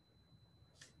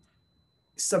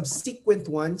subsequent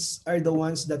ones are the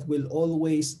ones that will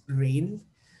always reign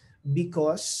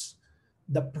because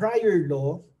the prior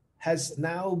law has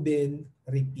now been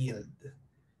repealed.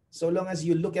 So long as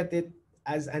you look at it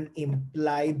as an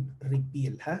implied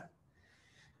repeal, huh?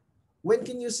 When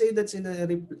can you say that's in a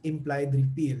implied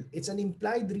repeal? It's an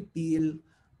implied repeal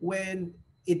when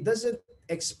it doesn't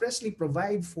expressly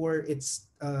provide for its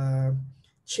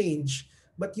change,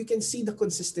 but you can see the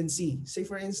consistency. Say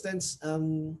for instance,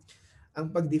 ang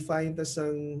pag-define tas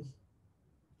ang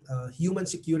Human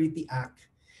Security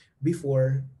Act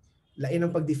before, lain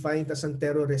ang pag-define tas ang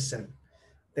terrorism.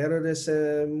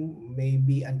 Terrorism may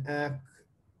be an act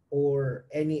or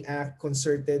any act,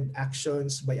 concerted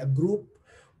actions by a group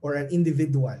or an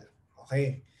individual.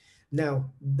 Okay.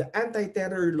 Now, the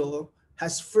anti-terror law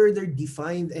has further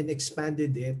defined and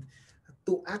expanded it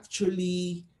to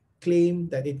actually claim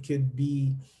that it could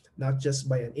be not just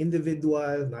by an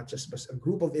individual, not just by a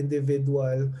group of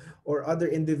individual or other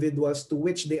individuals to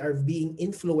which they are being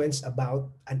influenced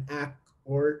about an act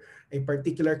or a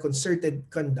particular concerted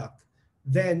conduct,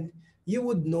 then you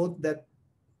would note that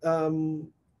um,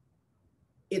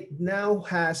 it now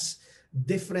has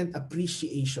different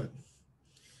appreciation.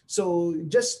 So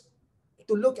just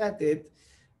to look at it,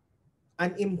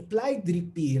 an implied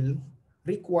repeal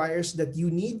requires that you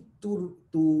need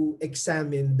to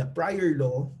examine the prior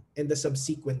law and the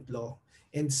subsequent law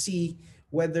and see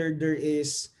whether there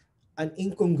is an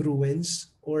incongruence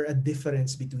or a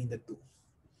difference between the two.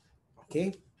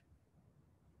 Okay?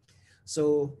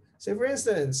 So, say for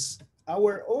instance,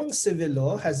 our own civil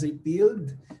law has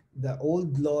repealed the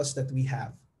old laws that we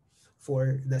have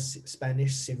for the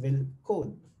Spanish Civil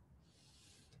Code.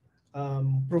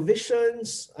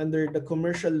 Provisions under the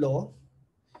commercial law,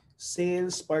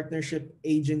 sales, partnership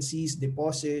agencies,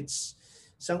 deposits.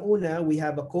 Sang una, we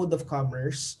have a code of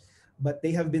commerce, but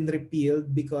they have been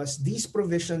repealed because these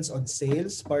provisions on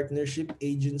sales, partnership,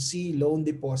 agency, loan,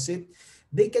 deposit,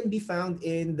 they can be found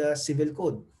in the civil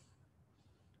code.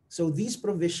 So these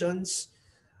provisions,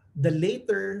 the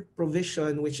later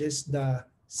provision, which is the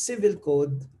civil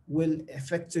code, will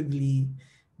effectively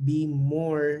be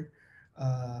more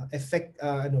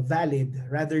valid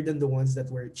rather than the ones that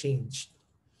were changed.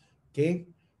 Okay?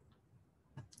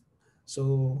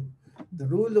 So the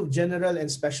rule of general and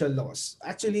special laws.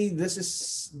 Actually, this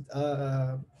is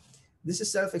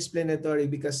self-explanatory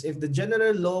because if the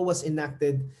general law was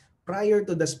enacted prior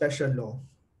to the special law,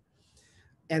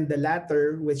 and the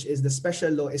latter, which is the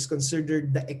special law, is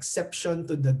considered the exception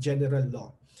to the general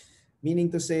law. Meaning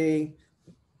to say,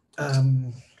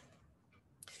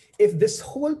 if this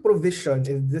whole provision,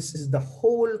 if this is the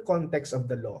whole context of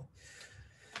the law,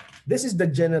 this is the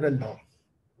general law,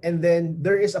 and then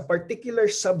there is a particular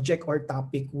subject or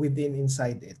topic within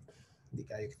inside it. Hindi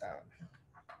kayo kita.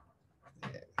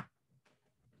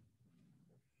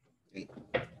 Wait.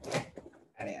 Are.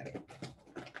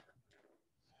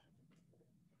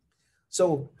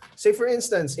 So, say for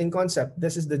instance, in concept,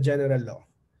 this is the general law.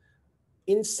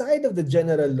 Inside of the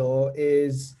general law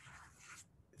is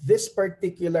this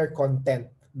particular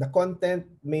content. The content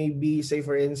may be, say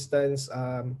for instance,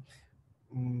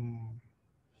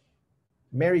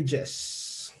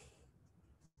 marriages.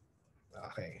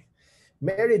 Okay.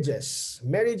 Marriages.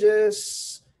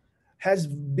 Marriages has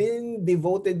been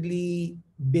devotedly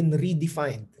been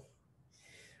redefined.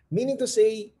 Meaning to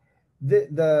say,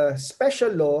 the special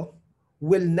law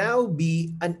will now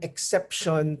be an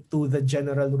exception to the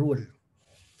general rule.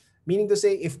 Meaning to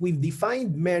say, if we've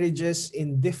defined marriages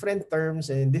in different terms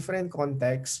and in different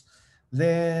contexts,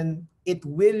 then it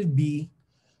will be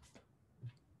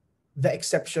the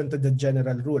exception to the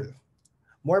general rule.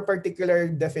 More particular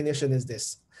definition is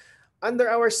this. Under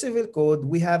our civil code,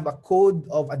 we have a code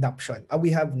of adoption.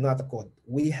 We have not a code.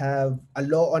 We have a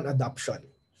law on adoption,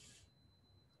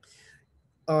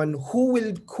 on who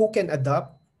can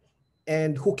adopt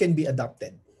and who can be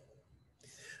adopted.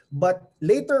 But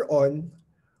later on,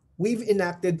 we've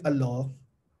enacted a law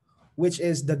which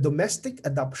is the domestic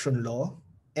adoption law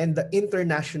and the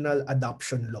international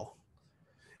adoption law.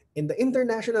 In the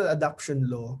international adoption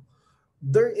law,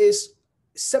 there is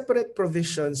separate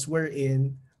provisions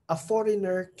wherein a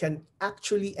foreigner can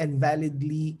actually and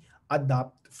validly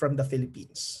adopt from the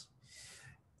Philippines.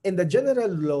 In the general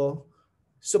law,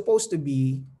 supposed to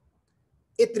be,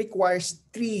 it requires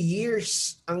 3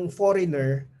 years ang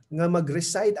foreigner nga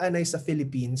mag-reside anay sa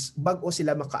Philippines bago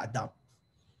sila maka-adopt.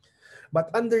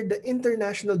 But under the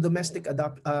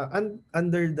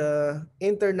under the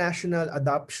international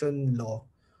adoption law,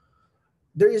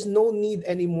 there is no need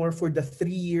anymore for the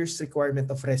 3 years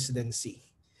requirement of residency.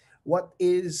 What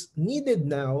is needed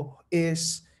now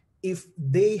is if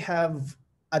they have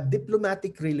a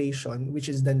diplomatic relation, which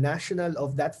is the national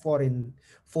of that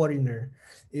foreigner,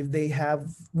 if they have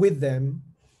with them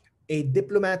a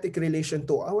diplomatic relation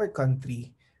to our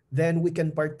country, then we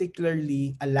can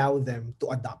particularly allow them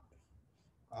to adopt.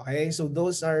 Okay, so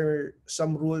those are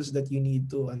some rules that you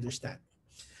need to understand.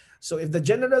 So if the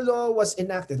general law was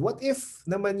enacted, what if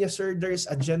naman yes sir, there is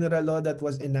a general law that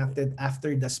was enacted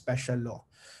after the special law?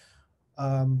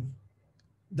 Um,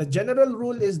 the general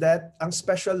rule is that ang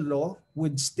special law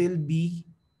would still be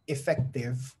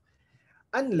effective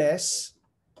unless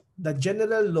the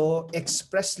general law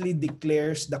expressly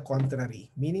declares the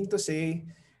contrary. Meaning to say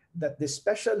that the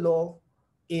special law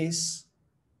is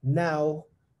now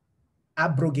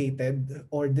abrogated,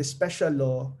 or the special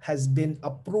law has been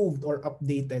approved or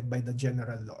updated by the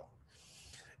general law.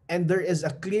 And there is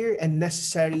a clear and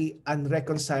necessary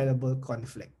unreconcilable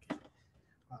conflict.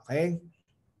 Okay?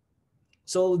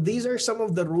 So these are some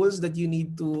of the rules that you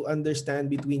need to understand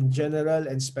between general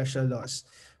and special laws.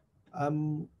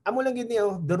 Amo lang gid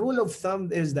niyo, the rule of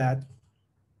thumb is that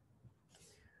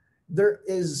there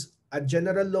is a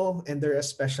general law and there is a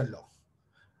special law.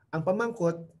 Ang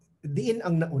pamangkot, diin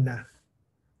ang nauna.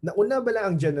 Nauna bala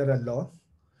ang general law?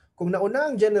 Kung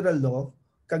nauna ang general law,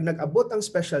 kag nag-abot ang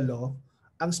special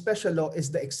law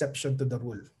is the exception to the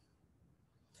rule.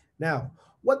 Now,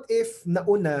 what if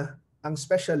nauna ang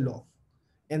special law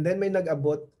and then may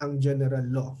nag-abot ang general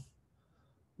law?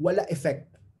 Wala effect.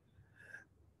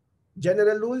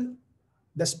 General rule,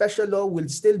 the special law will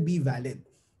still be valid.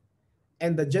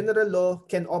 And the general law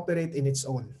can operate in its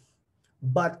own.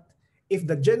 But if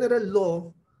the general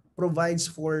law provides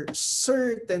for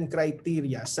certain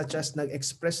criteria, such as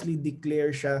nag-expressly declare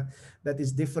siya that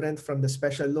is different from the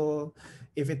special law,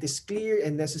 if it is clear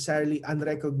and necessarily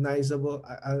unreconcilable,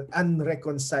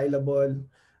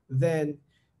 then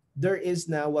there is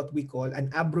now what we call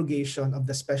an abrogation of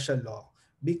the special law,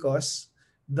 because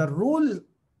the rule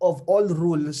of all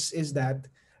rules is that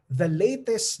the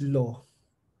latest law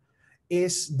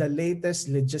is the latest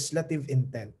legislative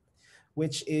intent,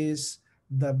 which is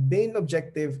the main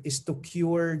objective is to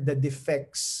cure the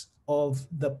defects of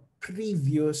the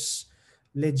previous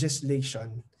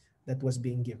legislation that was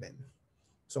being given.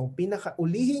 So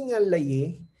pinakaulihing nga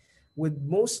laye would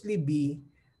mostly be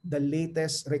the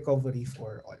latest recovery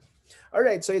for all. All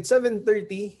right, so it's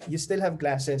 7:30. You still have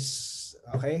classes,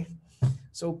 okay?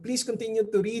 So please continue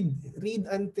to read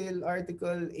until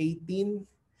Article 18.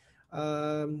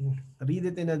 Read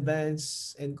it in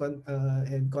advance and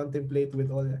contemplate with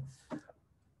all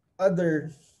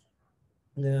other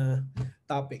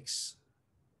topics.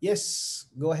 Yes,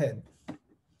 go ahead.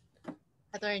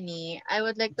 Attorney, I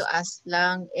would like to ask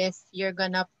lang if you're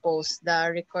gonna post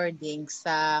the recording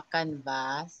sa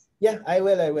Canvas. Yeah, I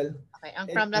will. Okay,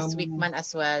 and from last week man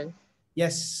as well.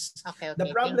 Yes. Okay,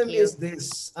 The problem is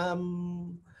this.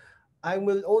 I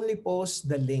will only post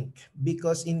the link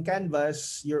because in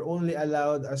Canvas, you're only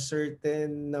allowed a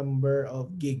certain number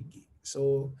of gig.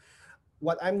 So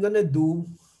what I'm gonna do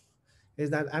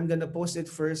is that I'm gonna post it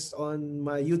first on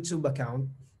my YouTube account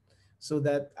so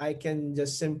that I can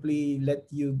just simply let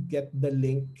you get the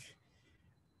link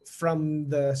from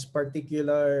the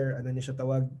particular, ano niya siya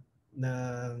tawag,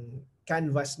 ng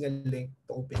Canvas nga link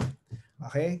to open.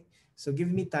 Okay? So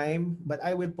give me time, but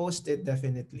I will post it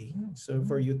definitely. So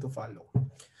for you to follow.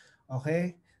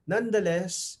 Okay?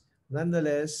 Nonetheless,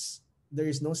 there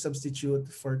is no substitute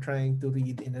for trying to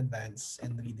read in advance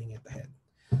and reading it ahead.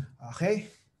 Okay?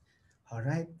 All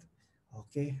right.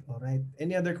 Okay, all right.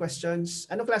 Any other questions?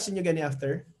 Ano klase nyo gani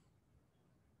after?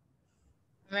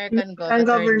 American Gov Ang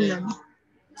attorney. government.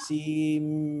 Si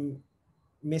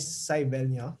Miss Saibel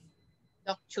nyo?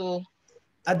 Doc Chu.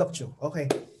 Doc Chu. Okay.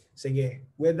 Sige.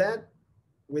 With that,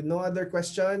 with no other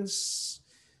questions,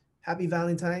 happy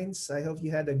Valentine's. I hope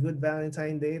you had a good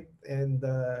Valentine date and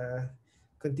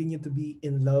continue to be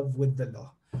in love with the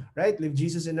law. Right? Leave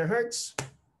Jesus in our hearts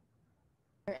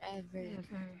Forever.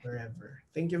 forever.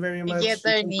 Thank you very Thank you, much. You can go.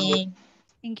 attorney.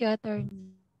 Thank you,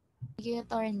 attorney. Thank you,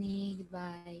 attorney.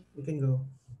 Goodbye. You can go.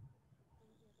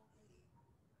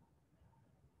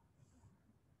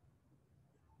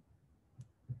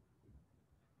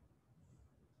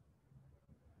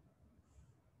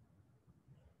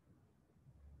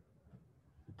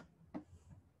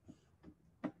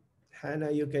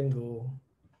 Hannah, you can go.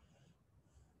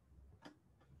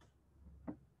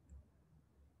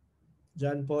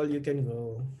 John Paul, you can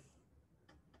go.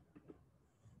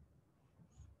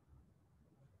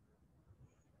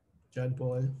 John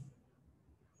Paul.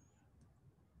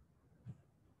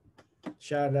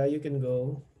 Shara, you can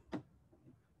go.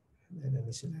 Let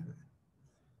me see.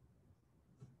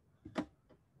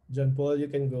 John Paul, you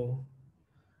can go.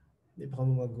 Di pa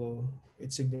kamo mag-go. It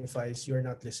signifies you're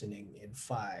not listening in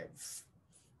 5,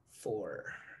 4,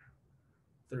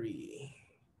 3,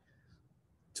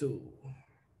 2.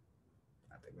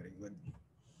 Ate, very good.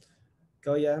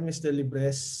 Ikaw ya, Mr.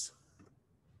 Libres.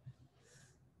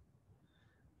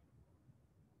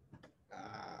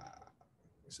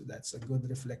 So that's a good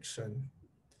reflection.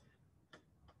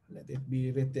 Let it be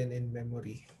written in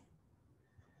memory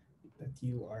that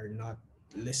you are not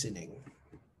listening.